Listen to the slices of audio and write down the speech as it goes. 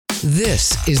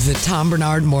This is the Tom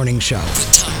Barnard Morning Show. The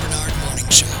Tom Barnard Morning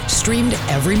Show. Streamed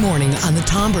every morning on the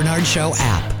Tom Barnard Show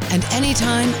app and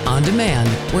anytime on demand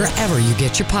wherever you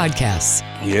get your podcasts.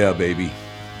 Yeah, baby.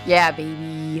 Yeah,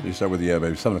 baby. We start with yeah,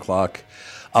 baby. 7 o'clock.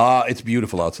 It's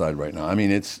beautiful outside right now. I mean,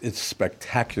 it's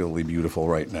spectacularly beautiful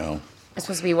right now. It's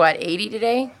supposed to be, what, 80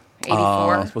 today?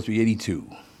 84? It's supposed to be 82.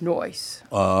 Nice.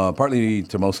 Partly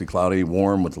to mostly cloudy,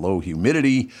 warm with low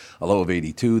humidity, a low of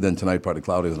 82. Then tonight, partly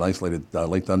cloudy with an isolated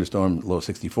late thunderstorm, low of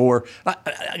 64. I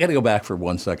got to go back for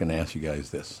 1 second and ask you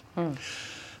guys this.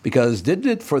 Because didn't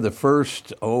it for the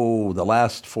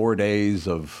last 4 days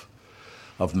of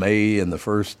May and the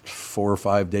first 4 or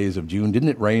 5 days of June, didn't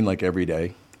it rain like every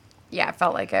day? Yeah, it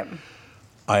felt like it.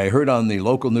 I heard on the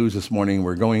local news this morning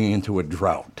we're going into a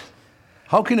drought.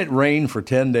 How can it rain for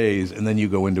 10 days and then you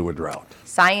go into a drought?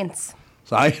 Science.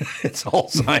 It's all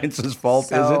science's fault,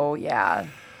 is it? So, yeah.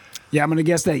 Yeah, I'm going to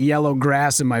guess that yellow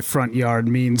grass in my front yard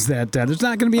means that there's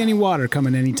not going to be any water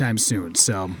coming anytime soon.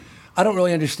 So I don't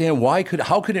really understand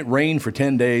how could it rain for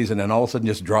 10 days and then all of a sudden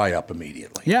just dry up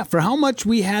immediately? Yeah, for how much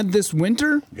we had this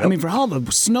winter, Yep. I mean, for all the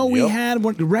snow we had,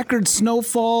 record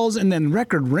snowfalls and then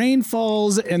record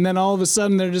rainfalls, and then all of a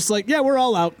sudden they're just like, yeah, we're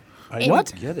all out. I What?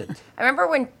 don't get it. I remember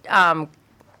when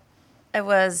it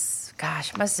was,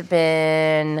 must have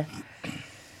been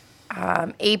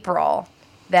April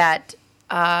that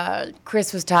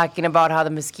Chris was talking about how the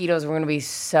mosquitoes were going to be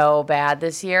so bad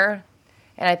this year.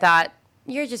 And I thought,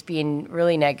 you're just being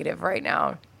really negative right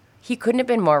now. He couldn't have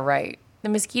been more right. The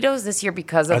mosquitoes this year,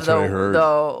 because of That's what I heard.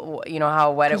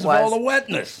 how wet it was. Because of all the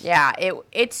wetness. Yeah,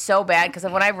 it's so bad because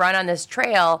when I run on this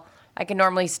trail, I can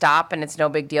normally stop and it's no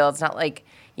big deal. It's not like,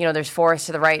 there's forest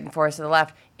to the right and forest to the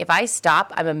left. If I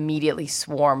stop, I'm immediately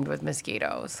swarmed with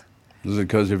mosquitoes. Is it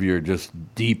because of your just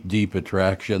deep, deep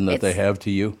attraction that they have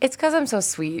to you? It's because I'm so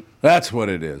sweet. That's what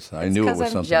it is. I knew it was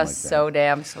something like that. I'm just so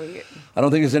damn sweet. I don't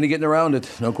think there's any getting around it,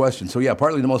 no question. So, yeah,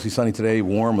 partly to mostly sunny today,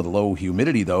 warm with low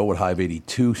humidity, though, with high of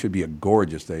 82. Should be a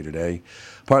gorgeous day today.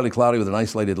 Partly cloudy with an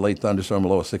isolated late thunderstorm, a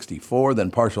low of 64. Then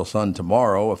partial sun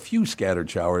tomorrow, a few scattered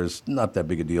showers, not that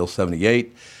big a deal,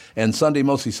 78. And Sunday,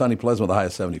 mostly sunny, pleasant with a high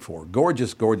of 74.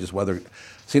 Gorgeous, gorgeous weather.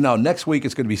 See, now, next week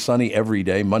it's going to be sunny every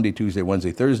day, Monday, Tuesday,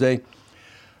 Wednesday, Thursday.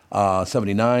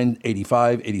 79,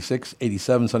 85, 86,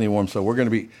 87, sunny and warm. So we're going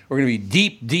to be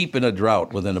deep, deep in a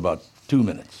drought within about 2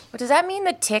 minutes. But does that mean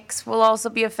the ticks will also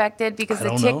be affected? Because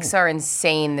the ticks are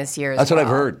insane this year as well. That's what I've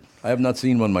heard. I have not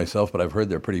seen one myself, but I've heard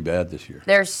they're pretty bad this year.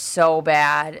 They're so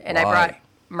bad. And Why? I brought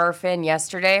Murph in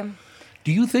yesterday.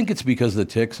 Do you think it's because the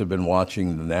ticks have been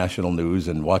watching the national news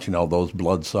and watching all those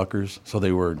bloodsuckers, so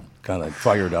they were kind of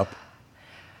fired up?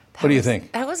 What do you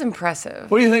think? That was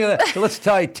impressive. What do you think of that? Let's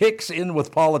tie ticks in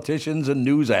with politicians and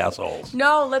news assholes.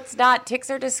 No, let's not. Ticks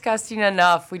are disgusting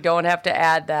enough. We don't have to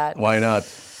add that. Why not?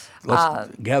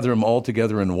 Let's gather them all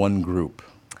together in one group.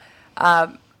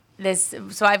 So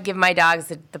I've given my dogs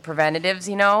the preventatives,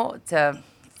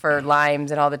 for Lyme's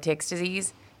and all the ticks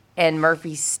disease. And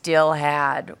Murphy still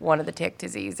had one of the tick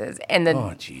diseases.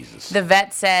 And Jesus. The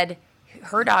vet said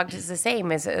her dog is the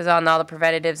same, is on all the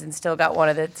preventatives and still got one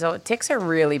of it. So ticks are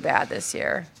really bad this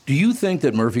year. Do you think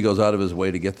that Murphy goes out of his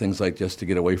way to get things like this to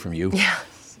get away from you? Yeah.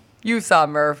 You saw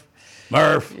Murph.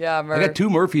 Murph. Yeah, Murph. I got 2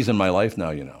 Murphys in my life now,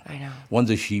 I know. One's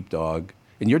a sheepdog.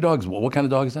 And your dog's, what kind of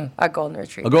dog is that? A golden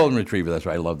retriever. A golden retriever, that's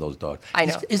right. I love those dogs. I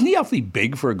know. Isn't he awfully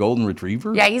big for a golden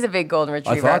retriever? Yeah, he's a big golden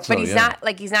retriever. I thought so, but he's yeah.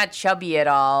 he's not chubby at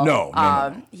all.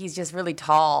 No. He's just really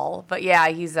tall. But yeah,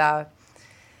 he's at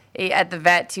the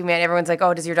vet too, man. Everyone's like,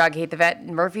 oh, does your dog hate the vet?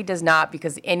 Murphy does not,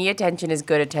 because any attention is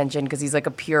good attention, because he's like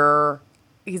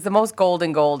he's the most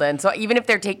golden. So even if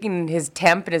they're taking his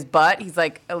temp and his butt, he's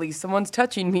like, at least someone's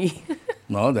touching me.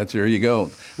 No, there you go.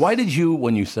 Why did you,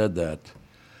 when you said that,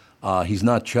 he's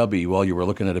not chubby while you were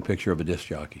looking at a picture of a disc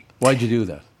jockey? Why'd you do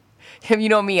that? You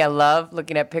know me, I love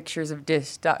looking at pictures of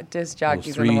disc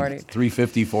jockeys in the morning.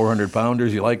 350, 400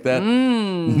 pounders, you like that?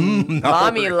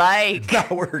 Mommy like. Now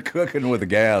we're cooking with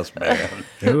gas, man.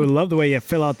 Ooh, love the way you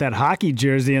fill out that hockey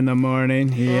jersey in the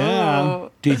morning. Yeah.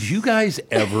 Oh. Did you guys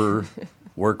ever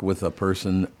work with a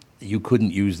person you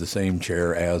couldn't use the same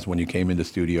chair as when you came into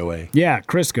Studio A? Yeah,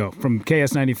 Crisco from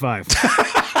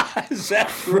KS95. Is that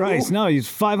true? Christ, no, he's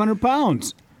 500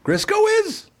 pounds. Crisco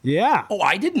is? Yeah. Oh,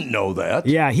 I didn't know that.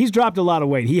 Yeah, he's dropped a lot of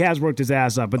weight. He has worked his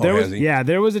ass up. But has he?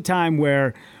 there was a time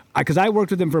where, because I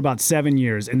worked with him for about 7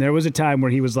 years, and there was a time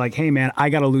where he was like, hey, man, I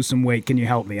got to lose some weight. Can you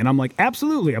help me? And I'm like,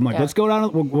 absolutely. I'm like, let's go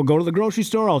down. We'll go to the grocery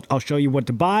store. I'll show you what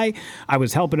to buy. I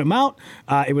was helping him out.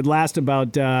 It would last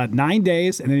about 9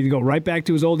 days, and then he'd go right back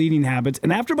to his old eating habits.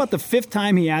 And after about the 5th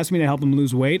time he asked me to help him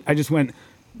lose weight, I just went,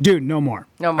 Dude, no more.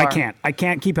 No more. I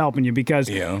can't keep helping you because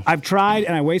Yeah. I've tried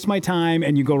and I waste my time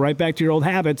and you go right back to your old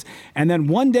habits. And then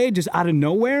one day, just out of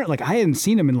nowhere, like I hadn't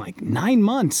seen him in like 9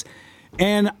 months.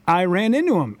 And I ran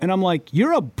into him and I'm like,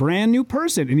 you're a brand new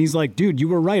person. And he's like, dude, you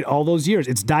were right all those years.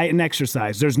 It's diet and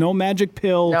exercise. There's no magic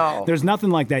pill. No. There's nothing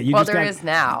like that. You Well, just there is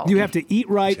now. You have to eat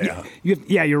right.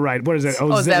 Yeah. You're right. What is it?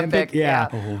 Ozempic, yeah.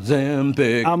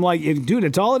 Ozempic. I'm like, dude,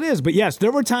 it's all it is. But yes,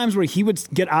 there were times where he would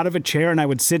get out of a chair and I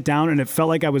would sit down and it felt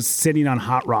like I was sitting on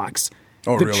hot rocks.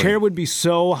 Oh, the really? chair would be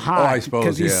so hot I suppose,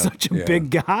 because he's yeah, such a yeah.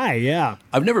 big guy. Yeah.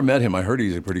 I've never met him. I heard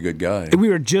he's a pretty good guy. We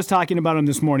were just talking about him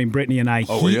this morning, Brittany and I.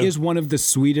 Oh, were He you? is one of the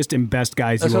sweetest and best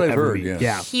guys That's you will what I've ever heard, meet.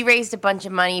 yeah. He raised a bunch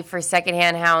of money for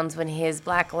secondhand hounds when his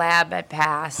black lab had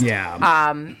passed. Yeah.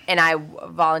 And I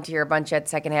volunteer a bunch at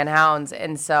secondhand hounds,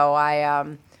 and so I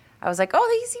was like,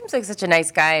 oh, he seems like such a nice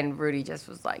guy, and Rudy just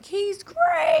was like, he's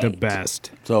great. The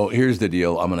best. So here's the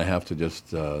deal. I'm going to have to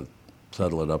just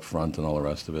settle it up front and all the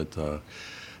rest of it.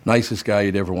 Nicest guy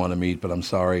you'd ever want to meet, but I'm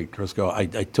sorry, Crisco. I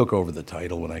took over the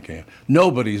title when I came.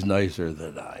 Nobody's nicer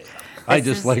than I am. I This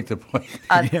just is like to point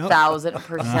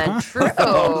 1,000%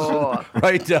 true.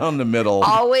 right down the middle.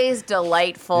 Always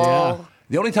delightful. Yeah.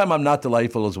 The only time I'm not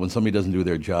delightful is when somebody doesn't do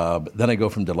their job. Then I go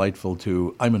from delightful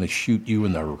to I'm going to shoot you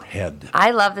in the head.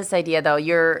 I love this idea, though.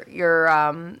 Your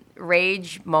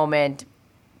rage moment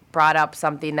brought up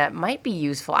something that might be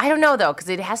useful. I don't know, though, because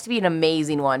it has to be an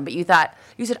amazing one. But you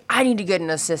said, I need to get an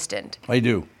assistant. I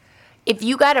do. If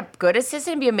you got a good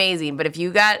assistant, it'd be amazing. But if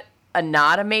you got a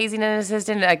not amazing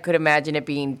assistant, I could imagine it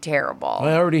being terrible.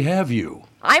 I already have you.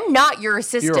 I'm not your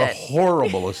assistant. You're a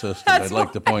horrible assistant. I'd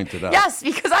like to point it out. Yes,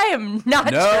 because I am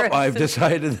not your No, assistant. I've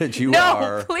decided that you No,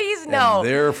 are. please no. And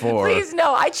therefore, Please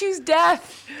no. I choose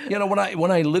death. you know, when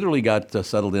I literally got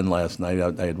settled in last night,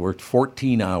 I had worked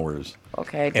 14 hours.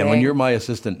 Okay, And when dang. you're my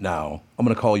assistant now, I'm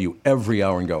going to call you every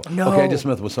hour and go, No. okay, I just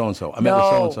met with so-and-so. I met with No.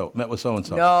 so-and-so. Met with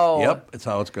so-and-so. No. Yep, it's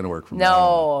how it's going to work from now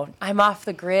on. No, I'm off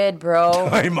the grid, bro.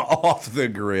 I'm off the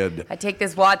grid. I take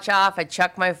this watch off. I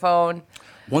chuck my phone.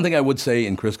 One thing I would say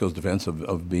in Crisco's defense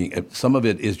of being, some of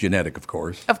it is genetic, of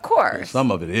course. Of course.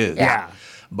 Some of it is. Yeah.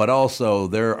 But also,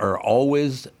 there are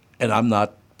always, and I'm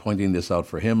not pointing this out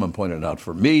for him, I'm pointing it out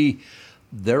for me,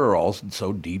 there are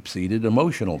also deep-seated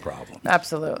emotional problems.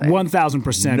 Absolutely.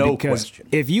 1,000%. No because question.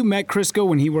 if you met Crisco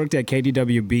when he worked at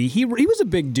KDWB, he was a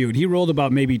big dude. He rolled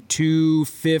about maybe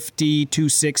 250,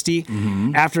 260.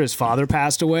 After his father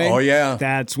passed away. Oh, yeah.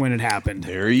 That's when it happened.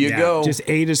 There you go. Just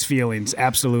ate his feelings.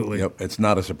 Absolutely. Yep, it's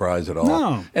not a surprise at all.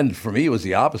 No. And for me, it was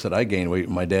the opposite. I gained weight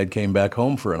when my dad came back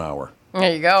home for an hour.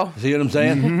 There you go. See what I'm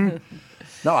saying?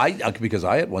 No, because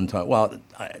I at one time, well,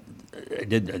 I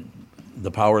did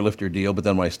the power lifter deal, but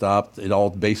then when I stopped, it all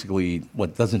basically,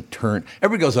 what doesn't turn,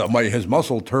 everybody goes, his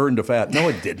muscle turned to fat. No,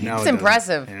 it didn't. It's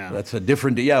impressive. Yeah. That's a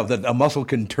different, that a muscle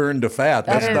can turn to fat.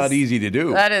 That That's is- not easy to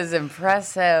do. That is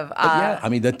impressive. But yeah, I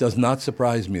mean, that does not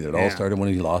surprise me. That all Yeah. started when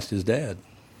he lost his dad.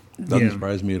 Doesn't Yeah.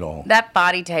 surprise me at all. That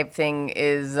body type thing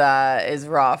is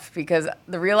rough because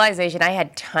the realization I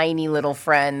had tiny little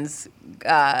friends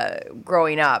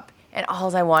growing up, and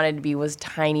all I wanted to be was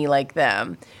tiny like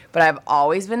them. But I've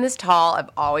always been this tall. I've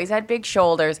always had big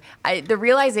shoulders. The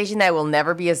realization that I will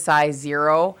never be a size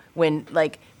 0 when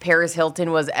like Paris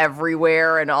Hilton was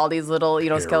everywhere and all these little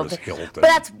Paris skeletons. Hilton. But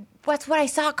that's what I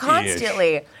saw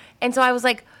constantly. And so I was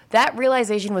like, that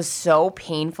realization was so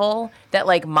painful that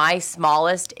like my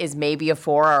smallest is maybe a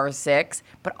 4 or a 6,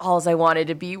 but all I wanted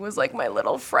to be was like my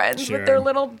little friends Sure. with their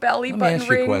little belly Let me button ask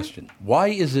you a ring. question. Why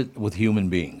is it with human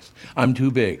beings? I'm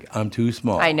too big. I'm too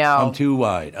small. I know. I'm too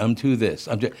wide. I'm too this.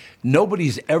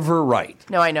 Nobody's ever right.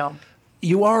 No, I know.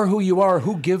 You are who you are.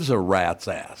 Who gives a rat's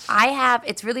ass?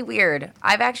 It's really weird.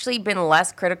 I've actually been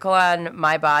less critical on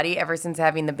my body ever since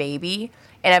having the baby.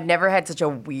 And I've never had such a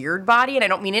weird body. And I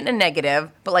don't mean it in a negative,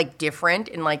 but like different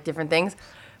in like different things.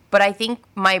 But I think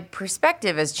my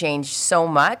perspective has changed so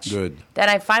much Good. that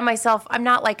I find myself, I'm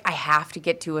not like I have to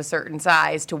get to a certain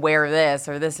size to wear this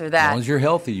or As that. long as you're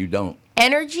healthy, you don't.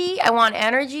 Energy, I want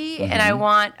energy. And I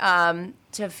want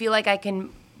to feel like I can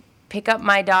pick up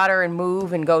my daughter and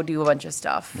move and go do a bunch of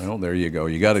stuff. Well, there you go.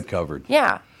 You got it covered.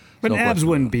 Yeah. But No abs question.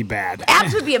 wouldn't be bad.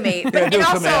 Abs would be amazing. Yeah, do And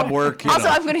some ab work, you Also, know.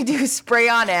 I'm going to do spray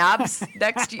on abs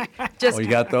next year. Just Oh, you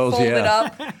got those? fold it Yeah.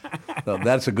 up. No,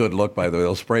 that's a good look, by the way.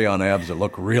 They'll spray on abs that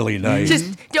look really nice.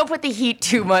 Just don't put the heat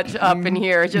too much up in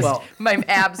here. Just Well- my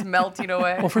abs melting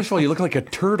away. Well, first of all, you look like a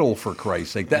turtle, for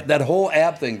Christ's sake. That whole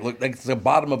ab thing looked like it's the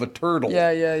bottom of a turtle.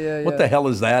 Yeah. What the hell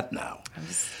is that now?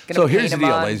 Gonna So paint here's the them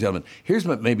deal, on. ladies and gentlemen. Here's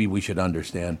what maybe we should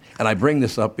understand. And I bring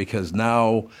this up because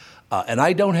now, and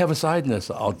I don't have a side in this.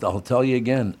 I'll tell you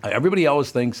again. Everybody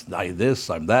always thinks I'm this,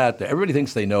 I'm that. Everybody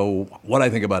thinks they know what I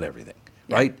think about everything.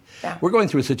 right? Yeah. We're going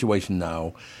through a situation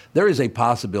now. There is a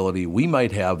possibility we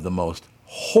might have the most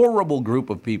horrible group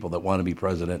of people that want to be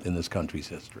president in this country's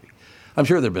history. I'm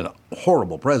sure there have been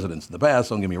horrible presidents in the past,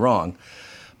 don't get me wrong,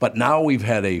 but now we've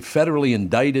had a federally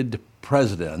indicted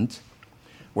president.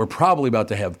 We're probably about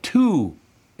to have 2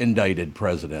 indicted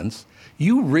presidents.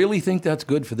 You really think that's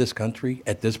good for this country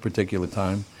at this particular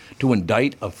time, to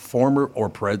indict a former or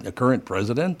a current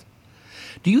president?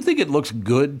 Do you think it looks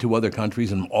good to other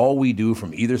countries and all we do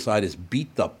from either side is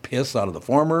beat the piss out of the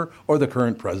former or the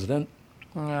current president?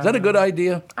 Is that a good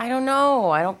idea? I don't know.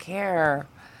 I don't care.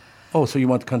 Oh, so you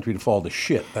want the country to fall to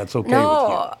shit. That's okay with you.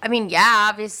 No, I mean, yeah,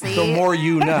 obviously. So more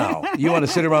you now. You want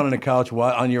to sit around on the couch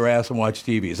on your ass and watch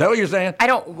TV. Is that what you're saying? I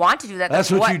don't want to do that.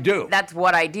 That's what you do. That's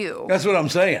what I do. That's what I'm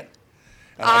saying.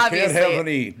 And Obviously. I can't have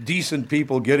any decent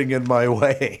people getting in my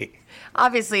way.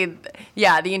 Obviously,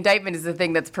 yeah, the indictment is the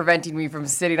thing that's preventing me from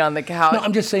sitting on the couch. No,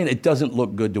 I'm just saying it doesn't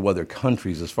look good to other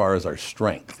countries as far as our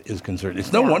strength is concerned.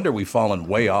 It's no wonder we've fallen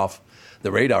way off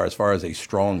the radar as far as a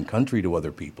strong country to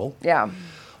other people. Yeah.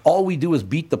 All we do is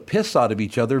beat the piss out of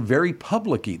each other very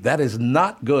publicly. That is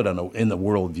not good in the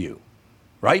world view,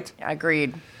 right?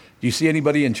 Agreed. Do you see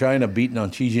anybody in China beating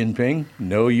on Xi Jinping?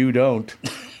 No, you don't.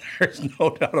 There's no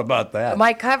doubt about that.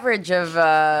 My coverage of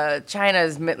China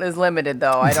is limited,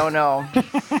 though. I don't know.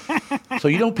 So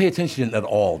you don't pay attention at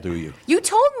all, do you? You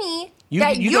told me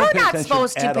that you you're don't pay not attention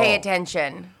supposed to at pay all.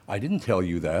 attention. I didn't tell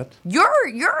you that.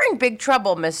 You're in big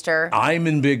trouble, mister. I'm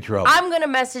in big trouble. I'm going to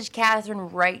message Catherine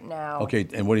right now. Okay,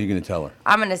 and what are you going to tell her?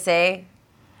 I'm going to say,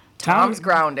 Tom's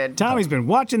grounded. Tommy's been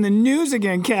watching the news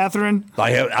again, Catherine.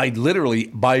 I literally,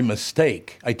 by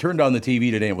mistake, I turned on the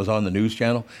TV today and it was on the news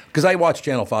channel, because I watch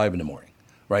Channel 5 in the morning,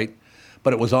 right?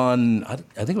 But it was on, I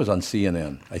think it was on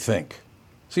CNN, I think.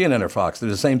 CNN or Fox, they're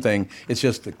the same thing. It's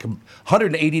just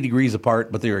 180 degrees apart,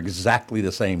 but they're exactly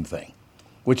the same thing,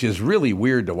 which is really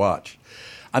weird to watch.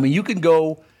 I mean, you can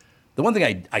go, the one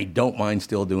thing I don't mind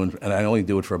still doing, and I only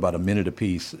do it for about a minute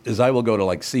apiece, is I will go to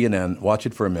like CNN, watch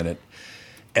it for a minute,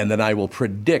 and then I will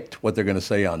predict what they're going to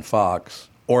say on Fox,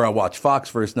 or I'll watch Fox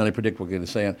first, and then I predict what they're going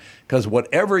to say on, because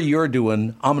whatever you're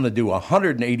doing, I'm going to do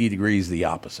 180 degrees the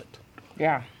opposite.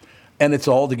 Yeah. And it's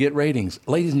all to get ratings.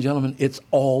 Ladies and gentlemen, it's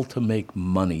all to make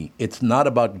money. It's not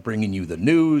about bringing you the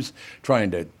news,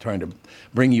 trying to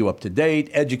bring you up to date,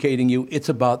 educating you. It's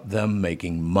about them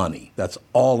making money. That's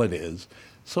all it is.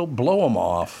 So blow them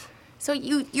off. So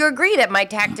you agree that my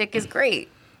tactic is great?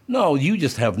 No, you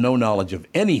just have no knowledge of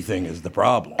anything is the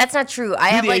problem. That's not true. I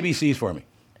Do have the like, ABCs for me.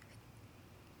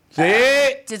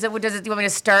 See? Does it? Do you want me to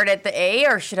start at the A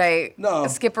or should I No.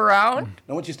 skip around?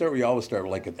 Now, once you start, we always start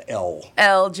like at the L.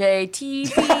 L J T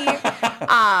P.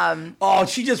 Oh,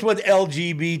 she just went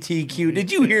LGBTQ.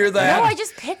 Did you hear that? No, I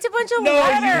just picked a bunch of No,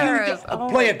 letters. you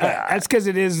play it back. That's because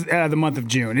it is the month of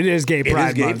June. It is Gay It Pride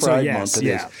is Gay Month. Pride so yes, Month. It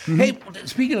yeah. is. Hey,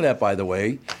 speaking of that, by the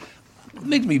way, it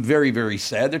makes me very, very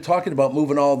sad. They're talking about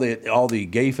moving all the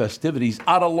gay festivities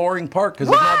out of Loring Park because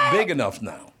it's not big enough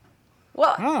now.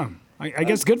 Well, Oh, I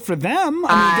guess good for them.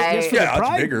 I guess for Yeah, the it's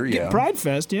Pride, bigger, yeah. Pride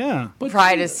Fest, yeah. But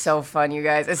Pride is so fun, you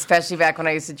guys. Especially back when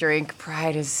I used to drink.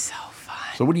 Pride is so fun.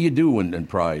 So what do you do in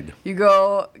Pride? You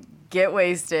go get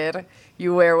wasted.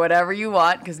 You wear whatever you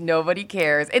want because nobody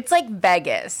cares. It's like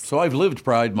Vegas. So I've lived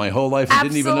Pride my whole life and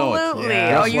didn't even know it. Absolutely.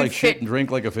 Dress Oh, you like shit fit- and drink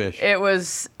like a fish. It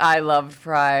was. I loved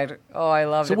Pride. Oh, I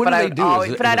loved So it. what but do I they would do?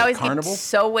 Always, Is but it I'd a always carnival? get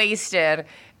so wasted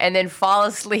and then fall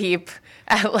asleep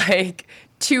at like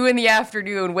 2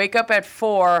 p.m, wake up at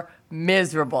 4,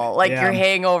 miserable. Like Yeah. your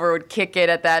hangover would kick in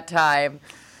at that time.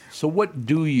 So what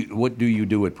do you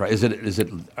do at Pride? Is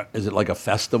it like a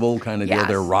festival kind of deal? Yes.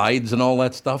 There are rides and all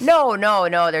that stuff? No.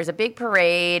 There's a big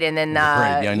parade, and then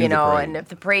parade. Yeah, I knew the parade. and if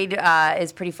the parade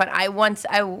is pretty fun. I went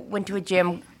to a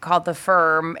gym called the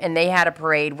Firm, and they had a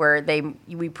parade where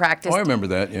we practiced. Oh, I remember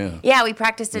that. Yeah. Yeah, we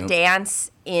practiced a Yep. dance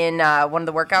in one of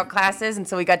the workout classes, and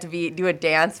so we got to do a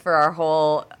dance for our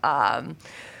whole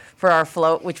for our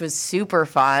float, which was super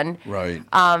fun. Right.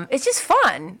 It's just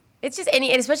fun. It's just and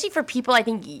especially for people, I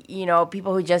think,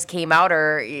 people who just came out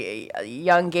or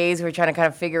young gays who are trying to kind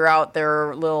of figure out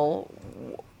their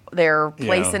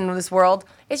place Yeah. in this world.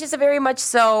 It's just a very much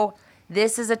so.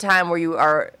 This is a time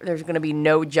where there's going to be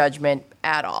no judgment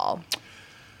at all.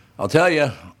 I'll tell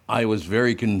you, I was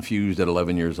very confused at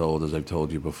 11 years old, as I've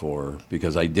told you before,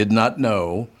 because I did not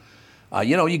know.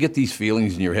 You get these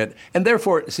feelings in your head. And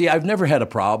therefore, see, I've never had a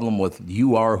problem with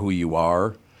you are who you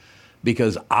are,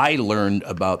 because I learned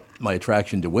about my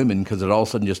attraction to women because it all of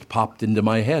a sudden just popped into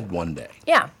my head one day.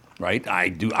 Yeah. Right?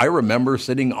 I remember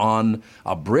sitting on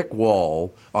a brick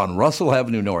wall on Russell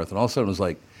Avenue North, and all of a sudden it was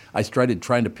like, I started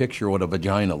trying to picture what a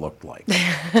vagina looked like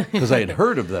because I had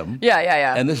heard of them.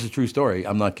 Yeah. And this is a true story.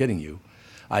 I'm not kidding you.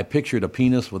 I pictured a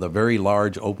penis with a very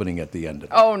large opening at the end of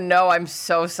it. Oh, no, I'm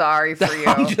so sorry for you.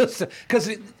 I'm just because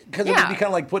it would be kind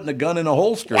of like putting a gun in a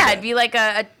holster. Yeah, it'd be like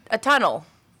a tunnel.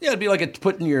 Yeah, it'd be like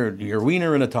putting your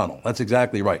wiener in a tunnel. That's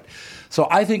exactly right. So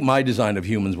I think my design of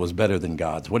humans was better than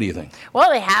God's. What do you think?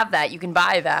 Well, they have that. You can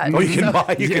buy that. Oh, you can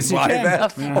buy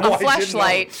that? A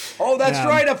flashlight. Oh, that's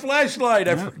right, a flashlight.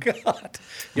 I forgot.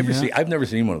 You ever see? I've never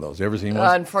seen one of those. You ever seen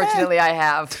one? Unfortunately, I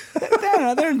have.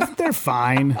 They're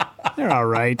fine. They're all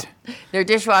right. They're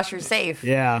dishwasher safe.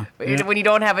 Yeah. When you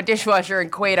don't have a dishwasher in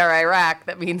Kuwait or Iraq,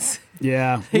 that means...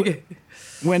 Yeah.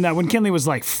 When Kinley was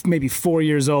like maybe 4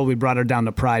 years old, we brought her down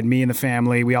to Pride. Me and the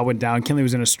family, we all went down. Kinley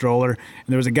was in a stroller, and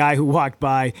there was a guy who walked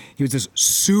by. He was this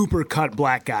super cut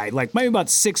black guy, like maybe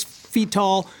about 6 feet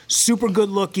tall, super good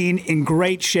looking, in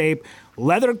great shape,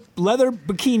 leather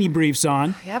bikini briefs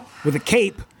on, Yep. with a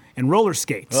cape and roller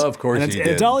skates. Of course he did.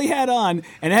 That's all he had on.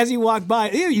 And as he walked by,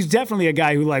 he's definitely a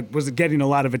guy who was getting a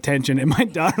lot of attention. And my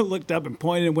daughter looked up and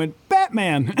pointed and went,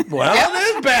 "Batman." Well,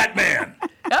 it is Batman.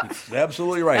 Yep.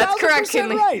 Absolutely right. That's correct,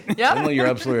 Kinley. Right. Yep. Kinley, you're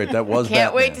absolutely right. That was Batman.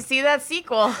 Can't wait to see that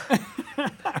sequel.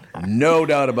 No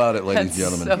doubt about it, ladies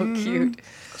That's and gentlemen. so cute.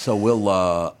 So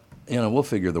we'll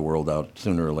figure the world out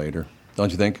sooner or later,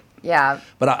 don't you think? Yeah.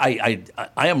 But I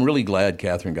am really glad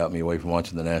Catherine got me away from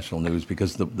watching the national news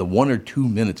because the 1 or 2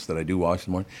 minutes that I do watch in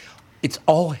the morning, it's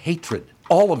all hatred,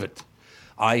 all of it.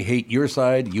 I hate your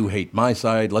side, you hate my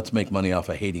side. Let's make money off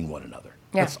of hating one another.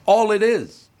 Yeah. That's all it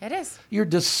is. It is. You're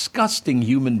disgusting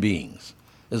human beings,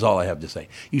 is all I have to say.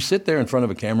 You sit there in front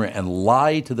of a camera and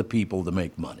lie to the people to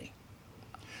make money.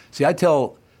 See, I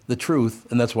tell the truth,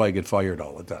 and that's why I get fired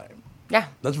all the time. Yeah.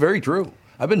 That's very true.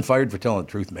 I've been fired for telling the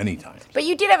truth many times. But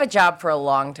you did have a job for a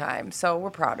long time, so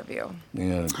we're proud of you.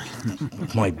 Yeah,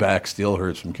 my back still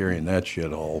hurts from carrying that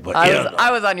shit all. But I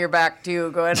was on your back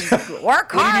too, going,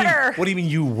 work harder. What do you mean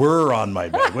you were on my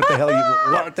back? What the hell?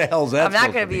 What the hell's that? I'm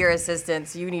not going to be your assistant,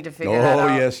 so you need to figure that out.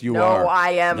 Oh, yes, you are. No,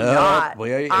 I am not.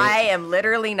 Well, I am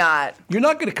literally not. You're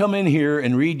not going to come in here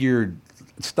and read your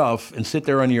stuff and sit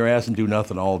there on your ass and do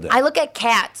nothing all day. I look at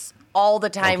cats all the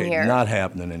time here. Not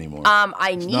happening anymore.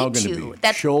 I need to.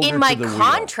 That's in my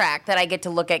contract that I get to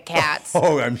look at cats.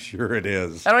 Oh, I'm sure it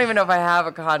is. I don't even know if I have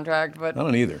a contract, but I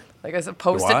don't either. Like a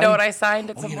post-it note I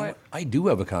signed at some point. I do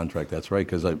have a contract. That's right,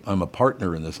 because I'm a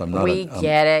partner in this. I'm not. We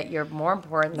get it. You're more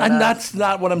important than and us. that's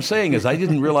not what I'm saying. Is I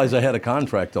didn't realize I had a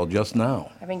contract till just now.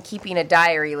 I've been keeping a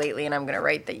diary lately, and I'm going to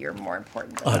write that you're more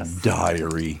important than us. A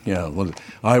diary. Yeah.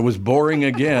 I was boring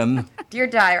again. Dear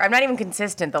diary. I'm not even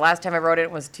consistent. The last time I wrote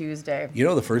it was Tuesday. You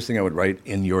know the first thing I would write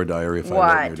in your diary if I wrote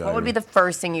in your diary? What would be the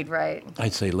first thing you'd write?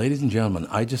 I'd say, ladies and gentlemen,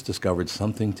 I just discovered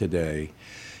something today.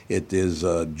 It is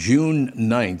June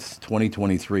 9th,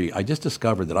 2023. I just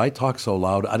discovered that I talk so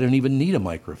loud I don't even need a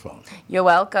microphone. You're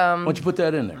welcome. Why don't you put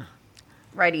that in there?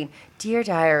 Writing, Dear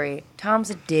Diary, Tom's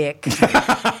a dick.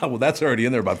 Well, that's already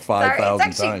in there about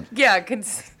 5,000 times. Yeah, copy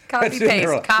That's paste. in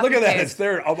there. Copy Look at that. paste. It's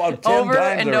there about 10 over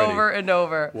times and already. over and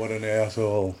over. What an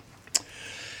asshole.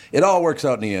 It all works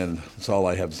out in the end. That's all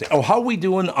I have to say. Oh, how are we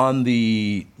doing on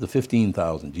the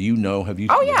 15,000? Do you know? Have you?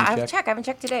 Oh, yeah, have you checked? I haven't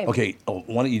checked today. Okay, why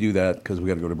don't you do that, because we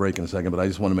got to go to break in a second, but I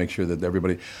just want to make sure that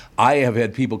everybody, I have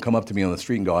had people come up to me on the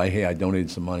street and go, hey, I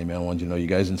donated some money, man. I wanted you to know you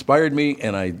guys inspired me,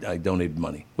 and I donated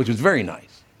money, which was very nice.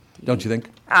 Don't you think?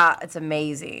 It's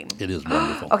amazing. It is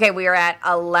wonderful. Okay, we are at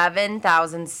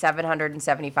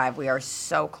 11,775. We are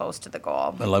so close to the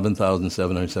goal.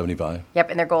 11,775.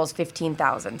 Yep, and their goal is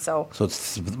 15,000. So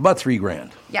it's about $3,000.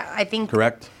 Yeah, I think.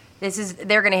 Correct?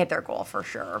 They're going to hit their goal for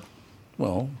sure.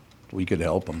 Well, we could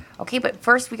help them. Okay, but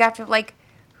first we have to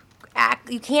act.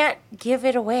 You can't give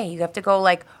it away. You have to go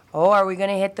are we going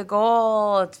to hit the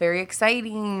goal? It's very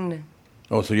exciting.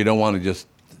 Oh, so you don't want to just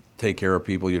take care of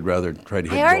people, you'd rather try to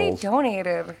hit I already goals.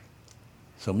 donated.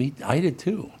 So I did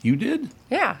too. You did?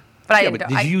 Yeah. But But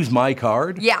did you use my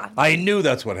card? Yeah. I knew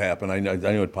that's what happened. I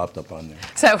knew it popped up on there.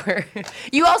 So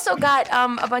you also got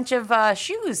a bunch of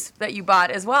shoes that you bought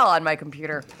as well on my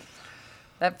computer.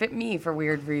 That fit me for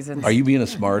weird reasons. Are you being a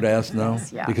smart ass now?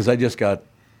 Yeah. Because I just got...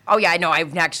 Oh, yeah, I know. I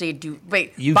actually do.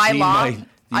 Wait, You've by seen law...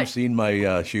 You've seen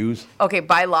my shoes? Okay,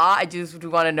 by law, I just do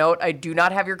want to note, I do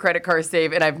not have your credit card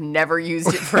saved, and I've never used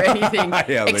it for anything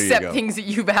except things that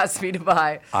you've asked me to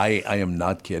buy. I am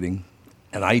not kidding.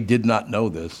 And I did not know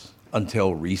this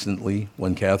until recently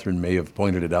when Catherine may have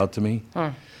pointed it out to me.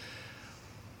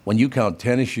 When you count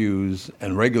tennis shoes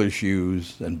and regular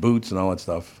shoes and boots and all that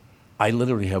stuff, I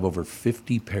literally have over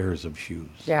 50 pairs of shoes.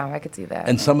 Yeah, I could see that.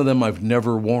 And some of them I've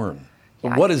never worn.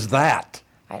 Yeah, What is that?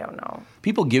 I don't know.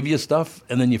 People give you stuff,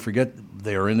 and then you forget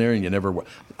they're in there, and you never.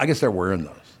 I guess they're wearing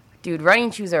those. Dude,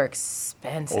 running shoes are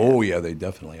expensive. Oh yeah, they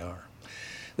definitely are.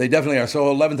 They definitely are. So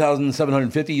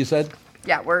 11,750, you said?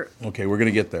 Yeah, we're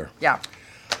gonna get there. Yeah.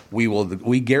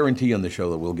 We guarantee on the show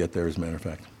that we'll get there. As a matter of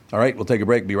fact. All right, we'll take a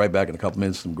break. Be right back in a couple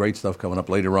minutes. Some great stuff coming up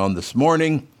later on this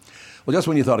morning. Well, just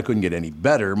when you thought it couldn't get any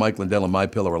better, Mike Lindell and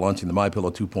MyPillow are launching the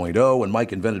MyPillow 2.0. When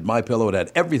Mike invented MyPillow, it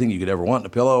had everything you could ever want in a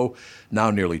pillow. Now,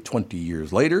 nearly 20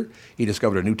 years later, he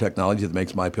discovered a new technology that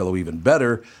makes MyPillow even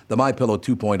better. The MyPillow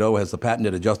 2.0 has the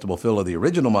patented adjustable fill of the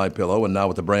original MyPillow, and now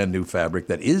with a brand new fabric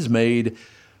that is made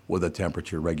with a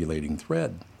temperature-regulating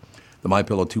thread. The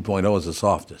MyPillow 2.0 is the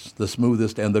softest, the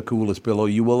smoothest, and the coolest pillow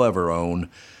you will ever own.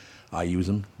 I use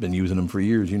them. Been using them for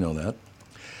years. You know that.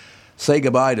 Say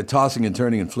goodbye to tossing and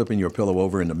turning and flipping your pillow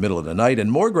over in the middle of the night.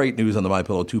 And more great news on the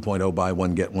MyPillow 2.0 buy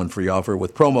one, get one free offer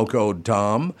with promo code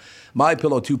TOM.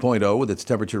 MyPillow 2.0 with its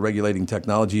temperature-regulating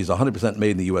technology is 100% made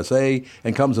in the USA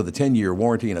and comes with a 10-year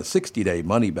warranty and a 60-day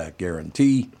money-back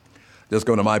guarantee. Just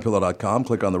go to MyPillow.com,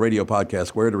 click on the radio podcast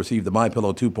square to receive the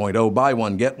MyPillow 2.0 buy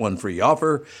one, get one free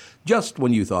offer. Just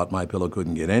when you thought MyPillow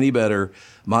couldn't get any better,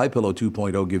 MyPillow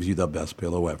 2.0 gives you the best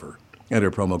pillow ever. Enter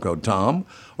promo code TOM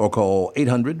or call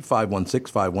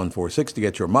 800-516-5146 to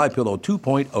get your MyPillow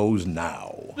 2.0s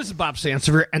now. This is Bob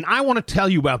Sansevier, and I want to tell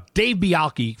you about Dave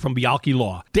Bialke from Bialke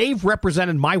Law. Dave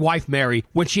represented my wife, Mary,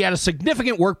 when she had a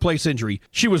significant workplace injury.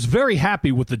 She was very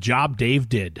happy with the job Dave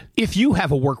did. If you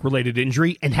have a work-related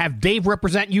injury and have Dave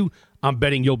represent you, I'm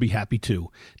betting you'll be happy too.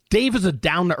 Dave is a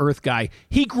down-to-earth guy.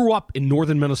 He grew up in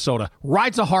northern Minnesota,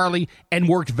 rides a Harley, and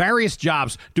worked various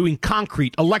jobs doing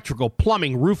concrete, electrical,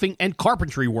 plumbing, roofing, and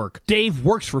carpentry work. Dave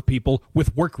works for people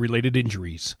with work-related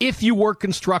injuries. If you work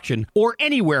construction, or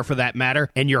anywhere for that matter,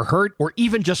 and you're hurt or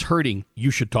even just hurting,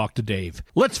 you should talk to Dave.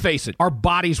 Let's face it, our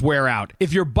bodies wear out.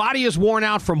 If your body is worn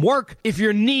out from work, if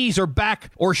your knees or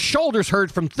back or shoulders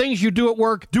hurt from things you do at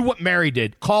work, do what Mary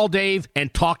did. Call Dave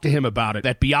and talk to him about it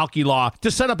at Bialke Law to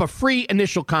set up a free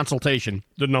initial consultation.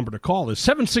 The number to call is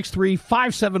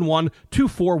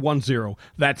 763-571-2410.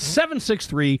 That's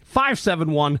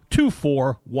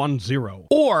 763-571-2410.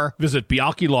 Or visit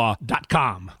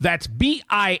BialkeLaw.com. That's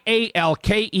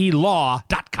BIALKE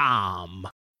Law.com.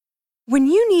 When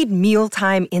you need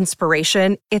mealtime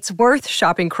inspiration, it's worth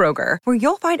shopping Kroger, where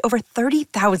you'll find over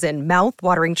 30,000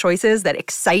 mouth-watering choices that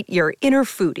excite your inner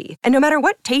foodie. And no matter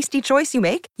what tasty choice you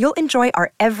make, you'll enjoy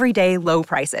our everyday low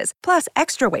prices, plus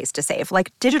extra ways to save,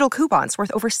 like digital coupons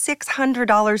worth over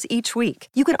 $600 each week.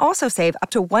 You can also save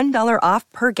up to $1 off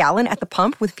per gallon at the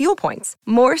pump with fuel points.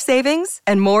 More savings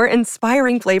and more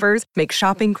inspiring flavors make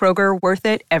shopping Kroger worth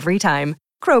it every time.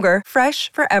 Kroger,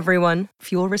 fresh for everyone.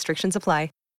 Fuel restrictions apply.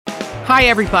 Hi,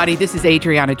 everybody. This is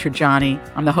Adriana Trajani.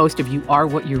 I'm the host of You Are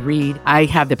What You Read. I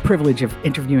have the privilege of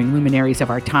interviewing luminaries of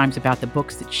our times about the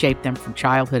books that shaped them from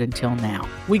childhood until now.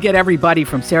 We get everybody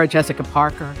from Sarah Jessica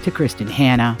Parker to Kristen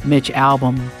Hanna, Mitch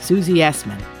Albom, Susie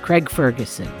Essman, Craig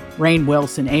Ferguson, Rainn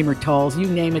Wilson, Amor Tolls, you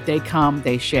name it, they come,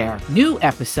 they share. New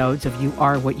episodes of You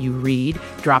Are What You Read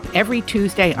drop every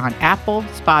Tuesday on Apple,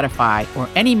 Spotify, or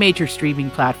any major streaming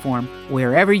platform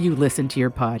wherever you listen to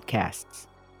your podcasts.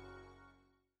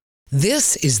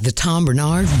 This is the Tom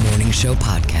Barnard Morning Show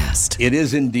podcast. It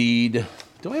is indeed.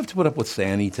 Do I have to put up with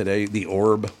Sandy today? The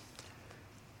orb.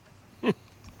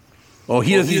 Oh,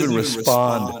 he doesn't even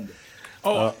respond.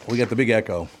 We got the big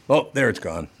echo. Oh, there it's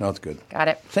gone. Now it's good. Got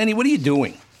it. Sandy, what are you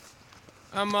doing?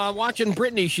 I'm watching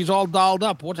Brittany. She's all dolled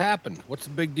up. What happened? What's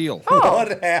the big deal? Oh.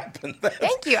 What happened?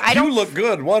 Thank you. You look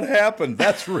good. What happened?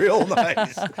 That's real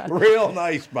nice. Real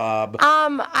nice, Bob.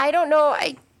 I don't know.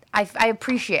 I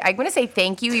appreciate. I'm going to say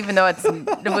thank you, even though it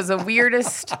was the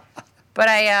weirdest. But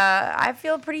I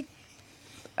feel pretty.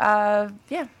 Yeah,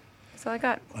 that's all I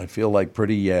got. I feel like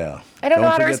pretty. Yeah. I don't know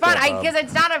how to respond because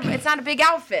it's not a big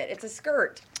outfit. It's a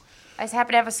skirt. I just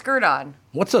happen to have a skirt on.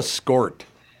 What's a skort?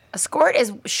 A skirt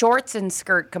is shorts and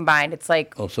skirt combined. It's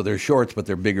like. Oh, so they're shorts, but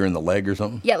they're bigger in the leg or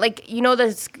something? Yeah, like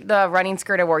the running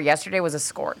skirt I wore yesterday was a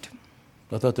skirt.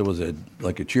 I thought there was a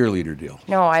cheerleader deal.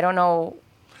 No, I don't know.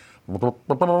 That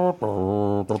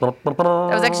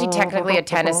was actually technically a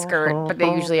tennis skirt, but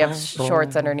they usually have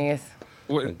shorts underneath.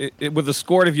 With the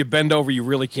skirt, if you bend over, you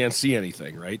really can't see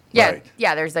anything, right? Yeah, Right.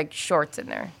 yeah. There's like shorts in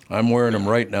there. I'm wearing them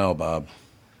right now, Bob.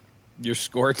 Your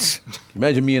skirts.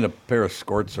 Imagine me in a pair of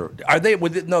skirts. Are they?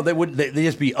 No, they would. They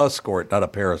just be a skirt, not a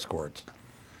pair of skirts.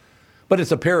 But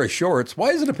it's a pair of shorts. Why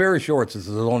is it a pair of shorts? If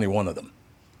there's only one of them.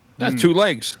 That's two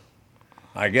legs.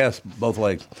 I guess both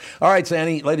legs. All right,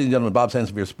 Sandy, ladies and gentlemen, Bob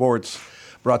Sansevier Sports,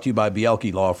 Brought to you by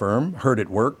Bialke Law Firm. Heard it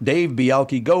work. Dave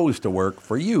Bialke goes to work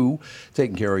for you,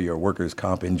 taking care of your workers'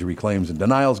 comp injury claims and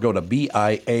denials. Go to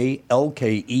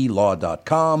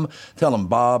BIALKElaw.com. Tell them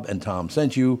Bob and Tom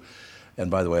sent you. And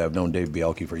by the way, I've known Dave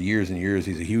Bialke for years and years.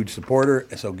 He's a huge supporter.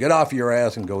 So get off your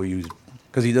ass and go use,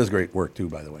 because he does great work too,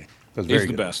 by the way. He's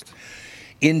the best.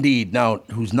 Indeed. Now,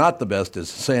 who's not the best is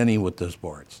Sandy with the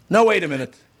sports. No, wait a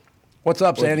minute. What's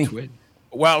up, Sandy?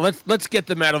 Well, let's get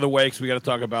them out of the way because we got to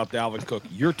talk about Dalvin Cook.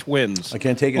 Your Twins. I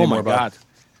can't take it anymore. Oh my God,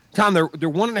 Tom, they're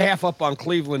 1.5 up on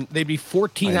Cleveland. They'd be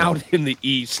 14 out in the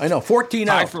East. I know, 14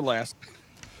 out. Tied for last.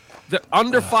 They're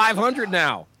under 500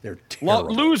 now. They're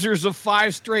terrible. Losers of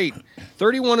 5 straight.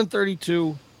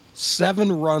 31-32,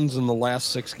 7 runs in the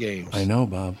last 6 games. I know,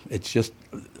 Bob. It's just.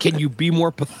 Can you be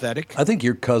more pathetic? I think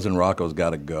your cousin Rocco's got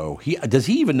to go. Does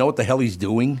he even know what the hell he's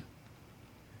doing?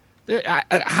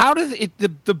 How does it?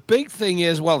 The big thing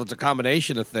is, well, it's a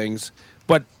combination of things,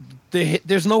 but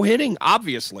there's no hitting,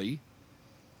 obviously.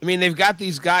 I mean, they've got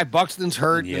these guys. Buxton's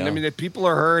hurt, and I mean, the people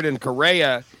are hurt, and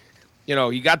Correa,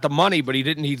 he got the money, but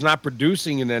he's not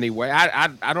producing in any way.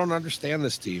 I don't understand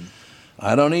this team.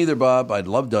 I don't either, Bob. I'd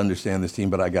love to understand this team,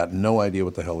 but I got no idea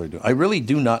what the hell they're doing. I really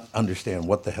do not understand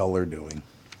what the hell they're doing.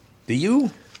 Do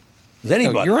you? Does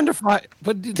anybody? No, you're under 5,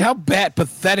 but how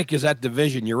pathetic is that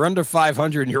division? You're under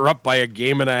 500 and you're up by a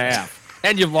game and a half,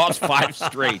 and you've lost 5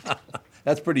 straight.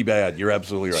 That's pretty bad. You're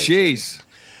absolutely right. Jeez.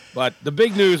 But the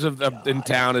big news in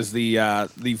town is the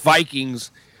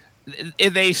Vikings.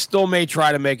 They still may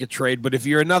try to make a trade, but if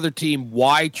you're another team,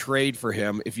 why trade for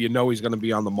him if you know he's going to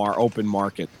be on the open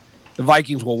market? The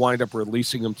Vikings will wind up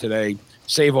releasing him today,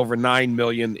 save over $9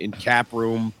 million in cap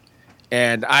room.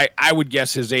 And I would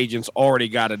guess his agents already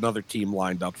got another team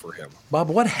lined up for him. Bob,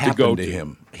 what happened to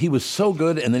him? He was so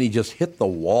good, and then he just hit the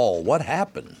wall. What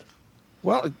happened?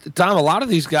 Well, Tom, a lot of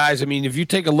these guys, I mean, if you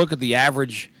take a look at the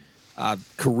average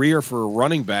career for a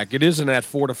running back, it is in that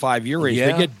 4 to 5 year range.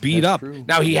 They get beat up. True.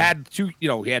 Now, he had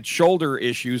he had shoulder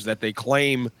issues that they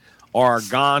claim are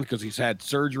gone because he's had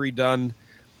surgery done,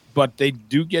 but they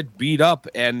do get beat up,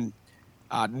 and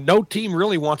no team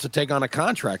really wants to take on a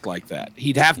contract like that.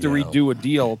 He'd have to redo a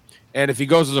deal, and if he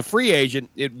goes as a free agent,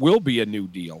 it will be a new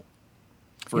deal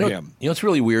for him. You know, it's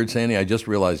really weird, Sandy. I just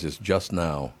realized this just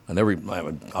now, and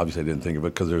obviously I didn't think of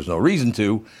it because there's no reason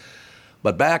to,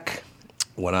 but back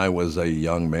when I was a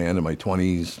young man in my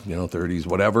 20s, 30s,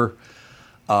 whatever,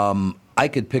 I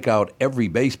could pick out every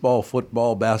baseball,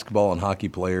 football, basketball, and hockey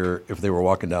player if they were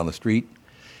walking down the street.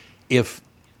 If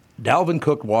Dalvin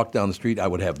Cook walked down the street, I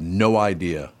would have no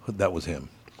idea that was him.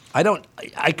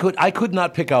 I could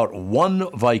not pick out one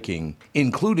Viking,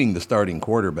 including the starting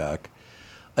quarterback,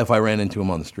 if I ran into him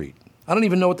on the street. I don't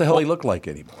even know what the hell he looked like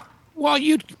anymore. Well,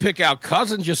 you'd pick out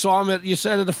Cousins. You saw him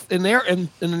in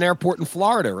an airport in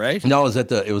Florida, right? No,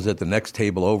 it was at the next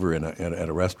table over at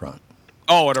a restaurant.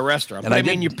 Oh, at a restaurant.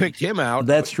 And you picked him out.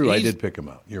 That's true. I did pick him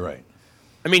out. You're right.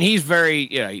 I mean, he's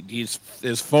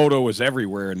his photo is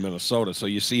everywhere in Minnesota, so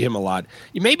you see him a lot.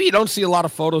 Maybe you don't see a lot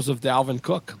of photos of Dalvin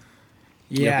Cook.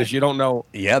 Yeah, because you don't know.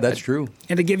 Yeah, that's true.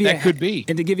 And to give you could be.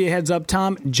 And to give you a heads up,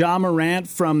 Tom, Ja Morant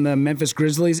from the Memphis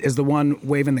Grizzlies is the one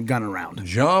waving the gun around.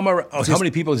 Ja Morant. Oh, how many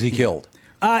people has he killed?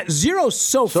 0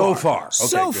 so far. So far. Okay,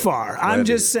 so good. far. I'm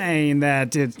just saying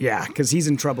that, because he's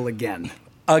in trouble again.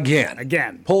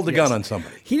 Again. Pulled the gun on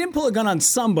somebody. He didn't pull a gun on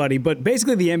somebody, but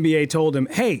basically the NBA told him,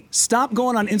 hey, stop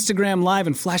going on Instagram Live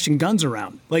and flashing guns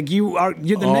around. Like, you're the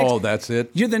next. Oh, that's it?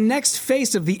 You're the next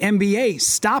face of the NBA.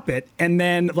 Stop it. And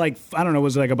then, I don't know, it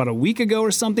was about a week ago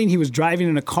or something, he was driving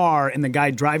in a car, and the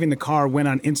guy driving the car went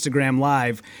on Instagram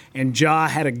Live, and Ja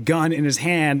had a gun in his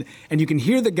hand, and you can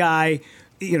hear the guy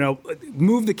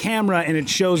move the camera, and it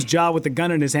shows Ja with the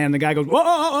gun in his hand. And the guy goes, whoa,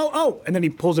 oh, and then he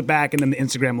pulls it back, and then the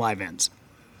Instagram Live ends.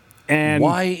 And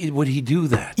why would he do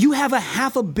that? You have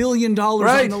 $500 million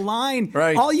on the line.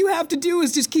 Right. All you have to do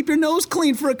is just keep your nose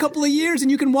clean for a couple of years, and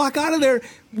you can walk out of there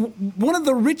one of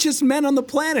the richest men on the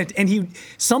planet. And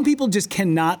some people just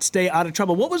cannot stay out of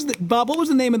trouble. Bob, what was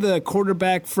the name of the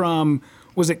quarterback from,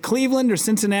 was it Cleveland or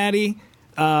Cincinnati?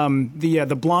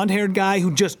 The blonde-haired guy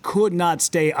who just could not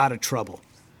stay out of trouble.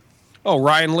 Oh,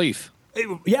 Ryan Leaf.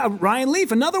 Yeah, Ryan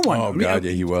Leaf, another one. Oh, God,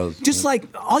 yeah, he was. Just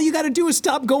all you got to do is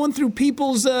stop going through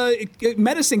people's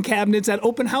medicine cabinets at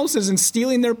open houses and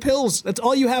stealing their pills. That's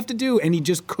all you have to do, and he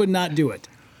just could not do it.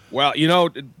 Well,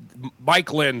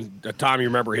 Mike Lynn, Tom, you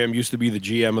remember him, used to be the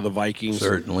GM of the Vikings.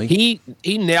 Certainly. He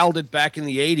nailed it back in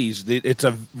the 80s.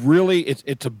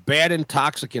 It's a bad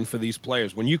intoxicant for these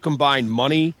players. When you combine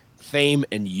money, fame,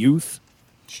 and youth,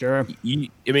 sure.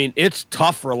 It's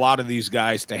tough for a lot of these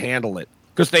guys to handle it.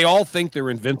 Because they all think they're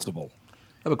invincible.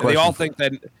 have a And question. they all think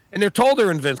that, and they're told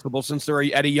they're invincible since they're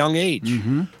at a young age.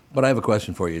 Mm-hmm. But I have a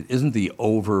question for you. Isn't the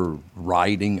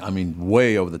overriding,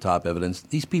 way over the top evidence,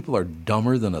 these people are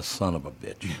dumber than a son of a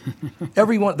bitch.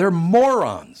 Everyone, they're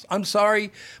morons. I'm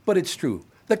sorry, but it's true.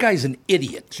 The guy's an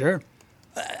idiot. Sure.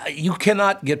 You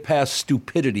cannot get past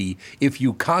stupidity if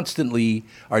you constantly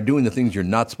are doing the things you're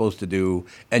not supposed to do,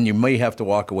 and you may have to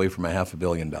walk away from $500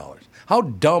 million. How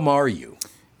dumb are you?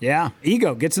 Yeah,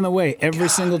 ego gets in the way every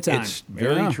single time. It's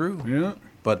very true. Yeah.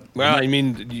 But Well,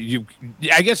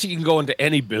 I guess you can go into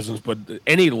any business, but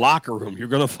any locker room, you're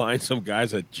going to find some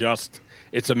guys that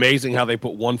it's amazing how they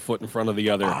put one foot in front of the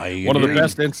other. One of the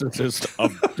best instances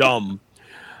of dumb.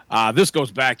 This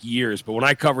goes back years, but when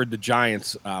I covered the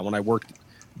Giants, when I worked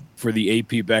for the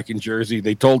AP back in Jersey,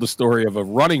 they told the story of a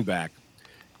running back.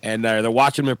 And they're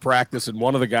watching him in practice, and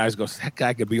one of the guys goes, "That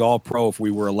guy could be all pro if we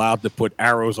were allowed to put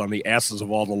arrows on the asses of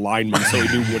all the linemen so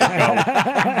he knew where to go."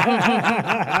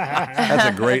 That's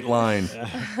a great line.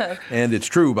 And it's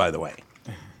true, by the way.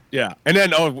 Yeah. And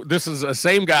then, this is the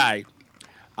same guy.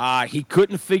 He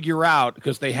couldn't figure out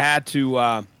because they had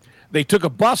to they took a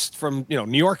bus from,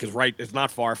 New York is not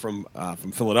far from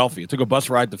Philadelphia. Took a bus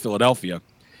ride to Philadelphia.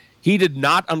 He did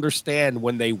not understand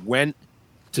when they went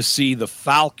to see the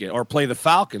Falcon or play the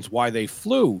Falcons why they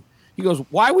flew. He goes,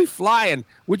 "Why are we flying?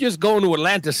 We're just going to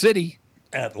Atlanta City."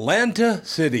 Atlanta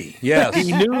City, yes.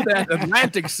 He knew that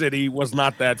Atlantic City was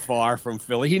not that far from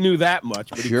Philly. He knew that much,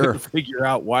 but he couldn't figure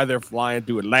out why they're flying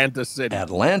to Atlanta City.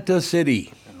 Atlanta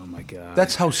City. Oh my God.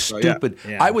 That's how stupid.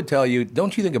 Yeah. I would tell you,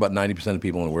 don't you think about 90% of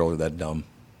people in the world are that dumb?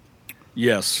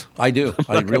 Yes. I do.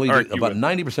 I really do. argue About with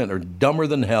 90% are dumber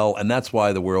than hell, and that's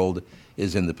why the world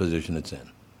is in the position it's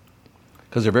in.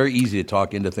 Because they're very easy to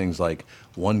talk into things like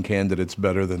one candidate's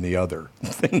better than the other,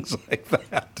 things like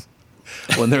that,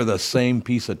 when they're the same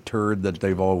piece of turd that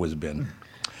they've always been.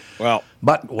 Well,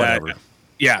 but whatever.